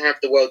to have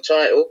the world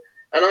title?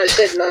 And I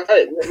said no.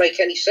 It wouldn't make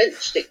any sense.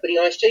 Stick with the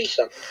Ice-T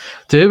stuff.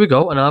 There we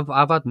go. And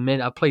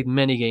I've played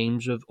many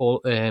games of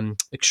all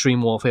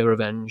Extreme Warfare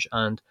Revenge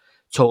and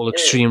Total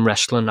Extreme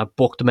Wrestling. I've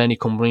booked many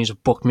companies.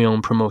 I've booked my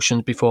own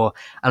promotions before,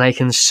 and I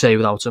can say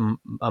without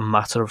a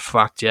matter of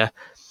fact, yeah,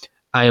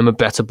 I am a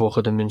better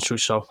booker than Vince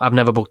Russo. I've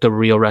never booked a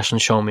real wrestling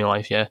show in my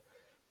life, yeah,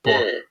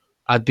 but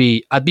I'd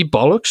be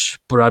bollocks,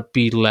 but I'd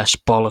be less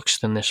bollocks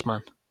than this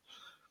man.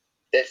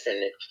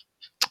 Definitely.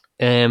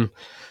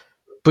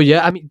 But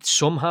yeah, I mean,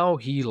 somehow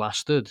he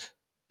lasted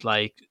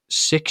like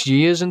 6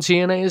 years in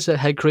TNA as a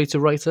head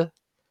creative writer.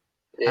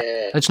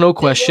 Yeah, it's no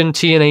question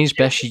TNA's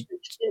best. As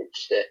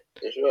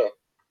well.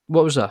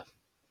 What was that?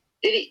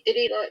 Did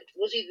he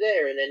was he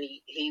there and then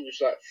he was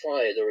like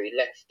fired or he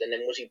left and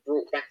then was he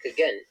brought back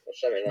again or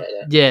something like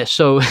that? Yeah,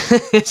 so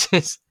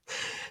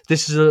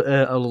this is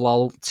a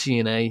lol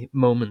TNA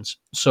moment.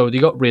 So they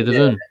got rid of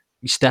him.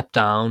 He stepped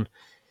down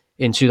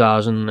in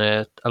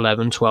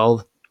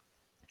 2011-12.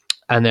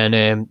 And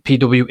then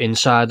PW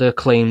Insider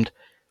claimed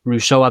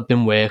Russo had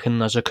been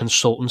working as a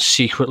consultant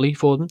secretly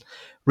for them.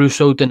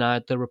 Russo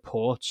denied the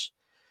reports.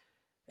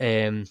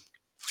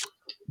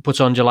 But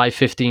on July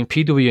 15,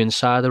 PW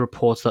Insider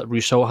reports that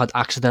Russo had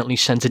accidentally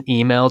sent an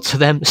email to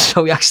them.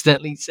 So he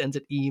accidentally sent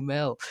an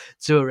email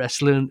to a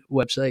wrestling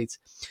website,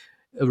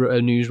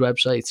 a news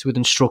website, with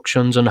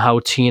instructions on how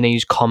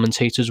TNA's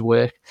commentators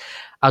work.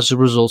 As a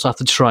result,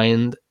 after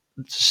trying to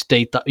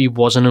state that he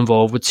wasn't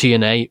involved with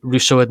TNA,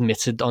 Russo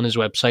admitted on his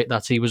website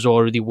that he was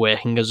already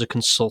working as a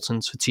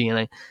consultant for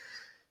TNA.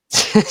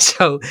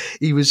 So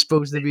he was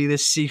supposed to be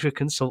this secret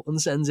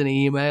consultant, sends an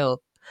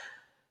email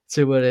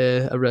to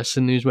a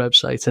wrestling news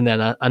website, and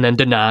then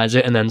denies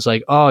it, and then's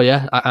like, "Oh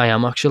yeah, I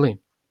am actually."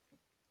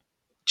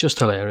 Just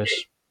hilarious.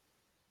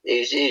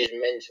 It is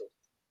mental.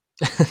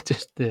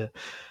 Just yeah.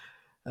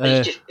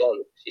 It's just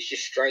bollocks. It's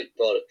just straight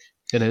bollocks.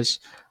 It is,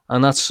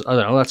 and that's, I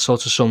don't know, that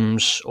sort of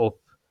sums up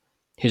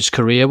his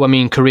career. I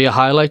mean, career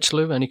highlights,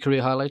 Lou. Any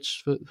career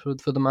highlights for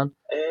the man?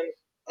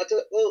 I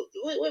don't. Well,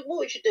 what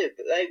would you do?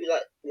 But maybe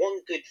like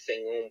one good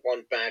thing or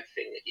one bad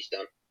thing that he's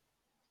done.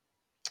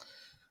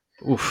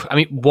 Oof. I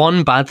mean,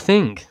 one bad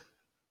thing.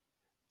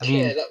 I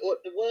mean, like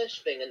what the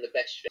worst thing and the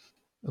best thing.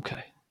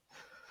 Okay.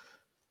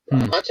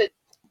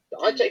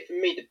 I'd say for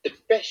me the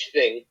best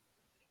thing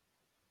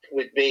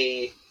would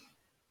be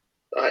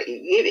like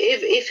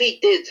if he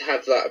did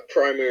have like a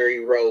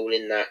primary role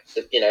in that,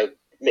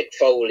 Mick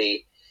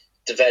Foley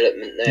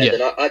development there,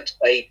 then I'd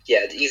say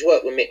he's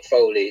worked with Mick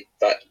Foley.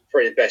 That's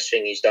probably the best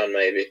thing he's done,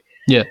 maybe.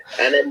 Yeah.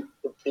 And then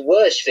the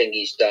worst thing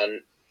he's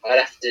done, I'd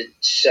have to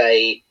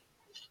say,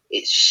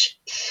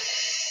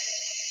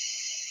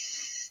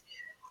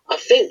 I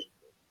think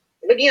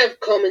when you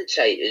have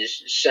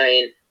commentators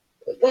saying,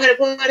 what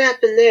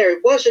happened there?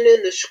 It wasn't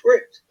in the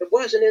script. It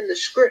wasn't in the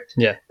script.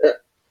 Yeah.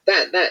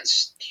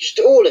 That's just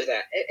all of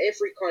that.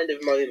 Every kind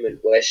of moment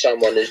where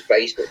someone has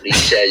basically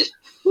says,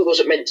 "Who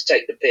wasn't meant to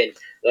take the pin?"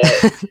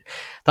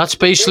 That's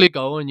basically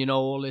going,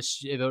 all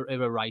this. If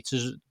a writer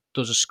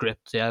does a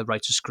script,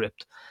 writes a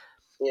script,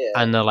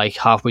 and they're like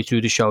halfway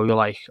through the show, you're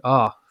like,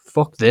 "Oh,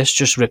 fuck this!"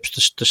 Just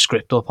rips the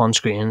script up on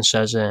screen and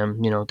says,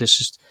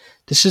 "This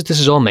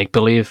is all make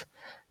believe."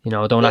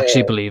 I don't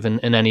actually believe in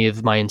any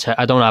of my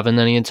I don't have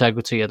any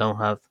integrity. I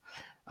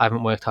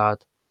haven't worked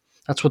hard.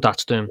 That's what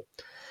that's doing.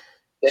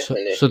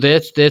 So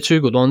they're two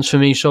good ones for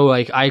me. So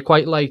like I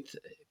quite liked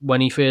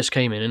when he first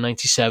came in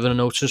 '97. I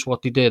noticed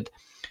what they did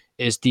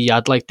is they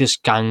had like this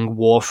gang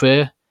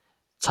warfare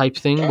type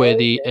thing where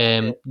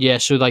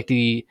so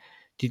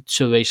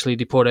basically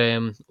they put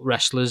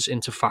wrestlers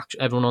into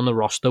everyone on the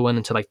roster went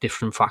into like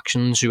different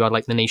factions. You had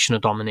like the Nation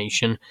of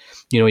Domination,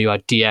 you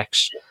had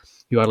DX,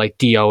 you had like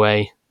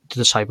DOA, the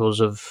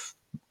Disciples of,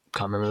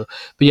 can't remember,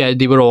 but yeah,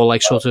 they were all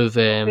like sort of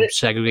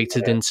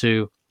segregated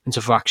into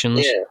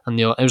factions, and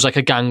it was like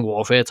a gang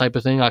warfare type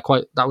of thing.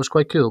 That was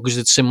quite cool because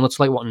it's similar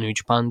to like what New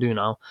Japan do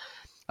now.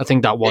 I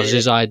think that was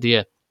his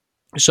idea.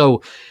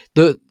 So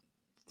the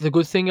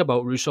good thing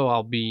about Russo,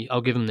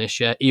 I'll give him this.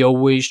 Yeah, he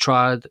always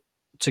tried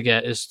to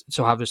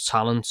have his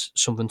talent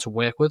something to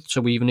work with.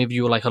 So even if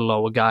you were like a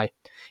lower guy,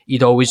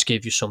 he'd always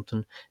give you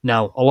something.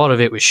 Now a lot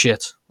of it was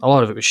shit. A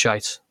lot of it was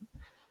shite,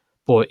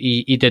 but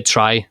he did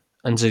try.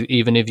 And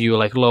even if you were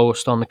like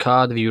lowest on the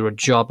card, if you were a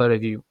jobber,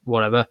 if you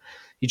whatever,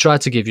 he tried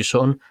to give you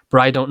something.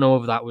 But I don't know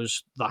if that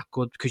was that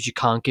good because you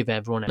can't give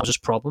everyone else's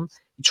problem.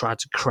 He tried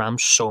to cram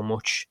so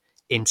much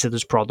into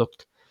this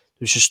product.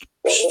 There's just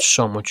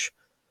so much.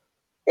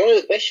 One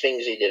of the best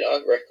things he did, I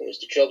reckon, was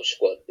the Job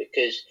Squad,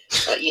 because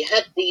you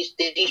had these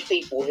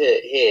people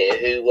here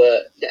who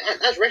were,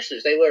 as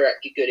wrestlers, they were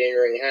actually good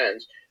in-ring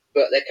hands,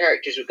 but their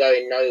characters were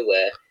going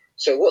nowhere.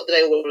 So what do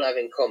they all have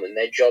in common?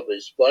 They're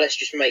jobbers. Well, let's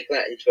just make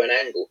that into an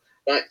angle.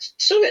 Like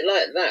something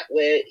like that,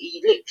 where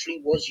he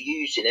literally was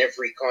using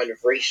every kind of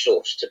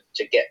resource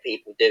to get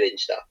people doing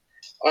stuff.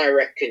 I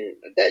reckon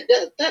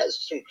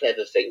that's some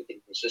clever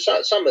thinking.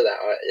 So some of that,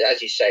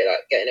 as you say,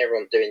 like getting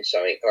everyone doing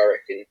something, I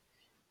reckon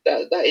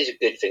that is a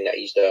good thing that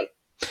he's done.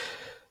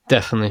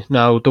 Definitely.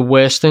 Now, the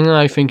worst thing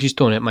I think he's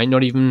done, it might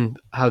not even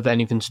have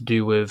anything to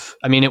do with...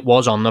 I mean, it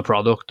was on the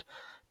product,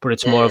 but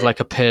it's more of like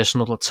a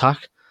personal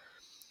attack.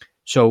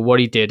 So what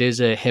he did is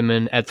him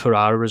and Ed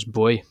Ferrara, his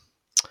boy,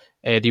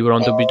 they were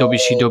on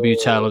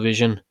WCW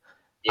television,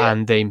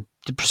 and they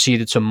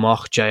proceeded to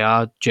mock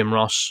JR, Jim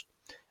Ross,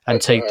 and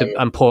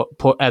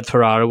put Ed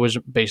Ferrara was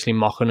basically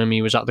mocking him.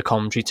 He was at the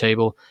commentary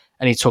table,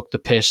 and he took the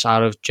piss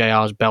out of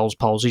JR's Bell's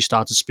palsy,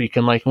 started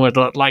speaking like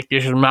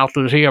this, his mouth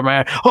is here,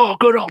 man. Oh,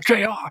 good old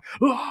JR.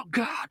 Oh,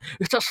 God,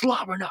 it's a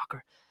slobber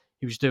knocker.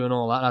 He was doing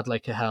all that, had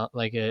like a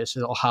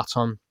little hat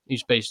on.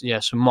 He's basically,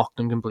 so mocked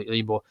him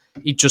completely, but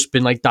he'd just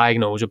been like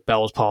diagnosed with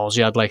Bell's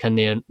palsy. He had like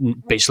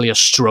basically a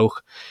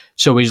stroke.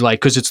 So he's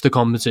like, because it's the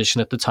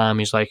competition at the time,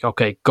 he's like,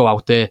 okay, go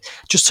out there,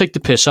 just take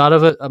the piss out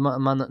of it. A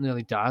man that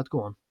nearly died,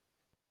 go on.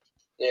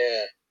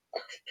 Yeah, I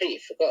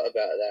completely forgot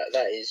about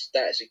that.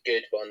 That's a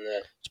good one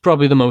there. It's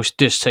probably the most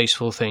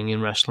distasteful thing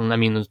in wrestling. I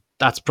mean,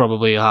 that's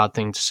probably a hard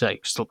thing to say,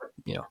 still,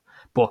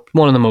 but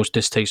one of the most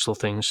distasteful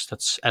things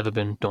that's ever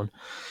been done.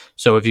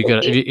 So if you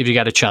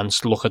get a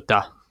chance, look at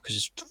that, because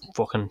it's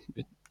fucking.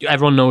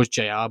 Everyone knows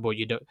JR, but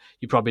you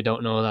probably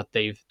don't know that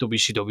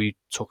WCW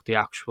took the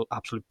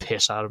absolute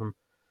piss out of him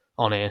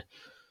on air.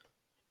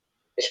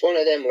 It's one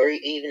of them where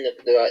even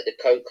the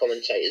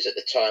co-commentators at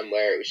the time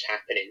where it was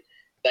happening,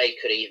 they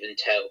could even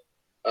tell,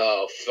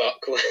 oh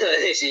fuck,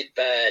 this is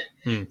bad.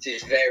 This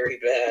is very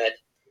bad.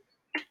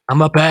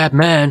 I'm a bad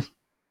man.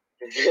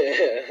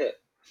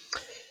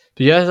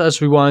 But yeah, as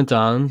we wind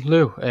down,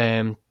 Lou,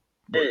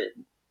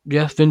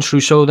 Vince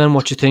Russo, then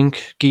what do you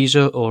think,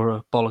 geezer or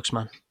a bollocks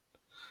man?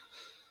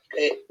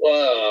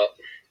 Well,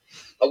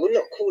 I would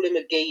not call him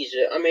a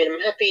geezer. I mean,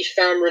 I'm happy he's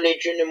found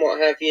religion and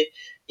what have you.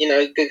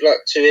 Good luck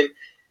to him.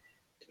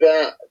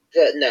 But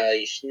no,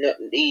 he's not.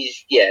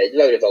 He's a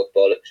load of old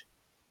bollocks.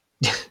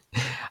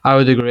 I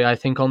would agree. I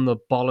think on the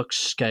bollocks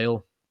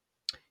scale,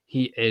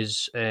 he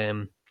is.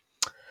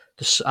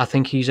 I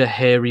think he's a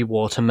hairy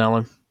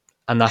watermelon,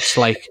 and that's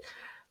like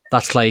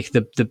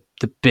the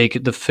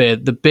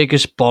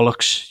biggest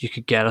bollocks you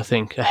could get. I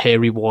think a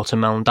hairy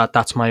watermelon.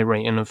 That's my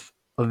rating of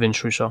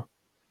Vince Russo.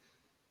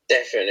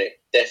 Definitely.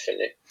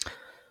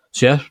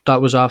 So yeah,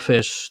 that was our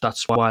first.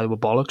 That's why they were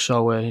bollocks.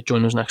 So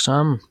join us next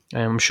time.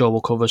 I'm sure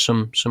we'll cover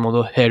some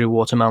other hairy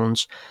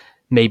watermelons,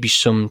 maybe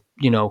some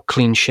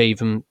clean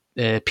shaven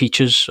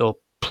peaches or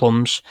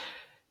plums,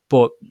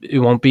 but it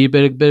won't be a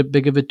bit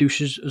big of a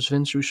douche as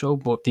Vince Russo,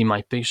 but they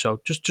might be. So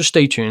just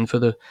stay tuned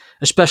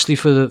especially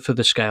for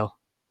the scale.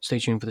 Stay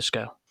tuned for the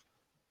scale.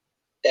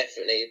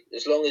 Definitely,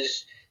 as long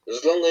as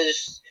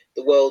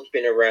the world's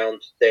been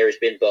around, there has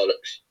been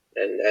bollocks,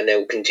 and there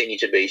will continue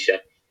to be so.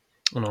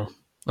 I know.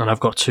 And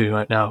I've got two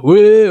right now.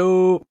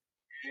 Whoa!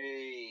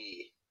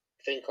 I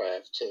think I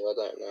have two. I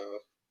don't know.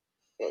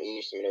 I've not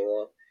used them in a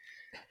while.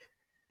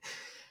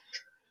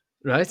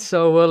 Right.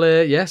 So well,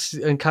 yes,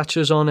 and catch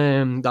us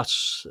on.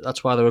 That's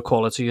why they're a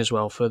quality as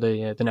well for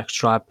the next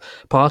Tribe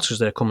parts, because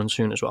they're coming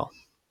soon as well.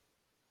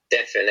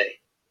 Definitely.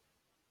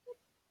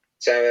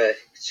 So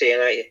see you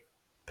later.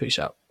 Peace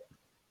out.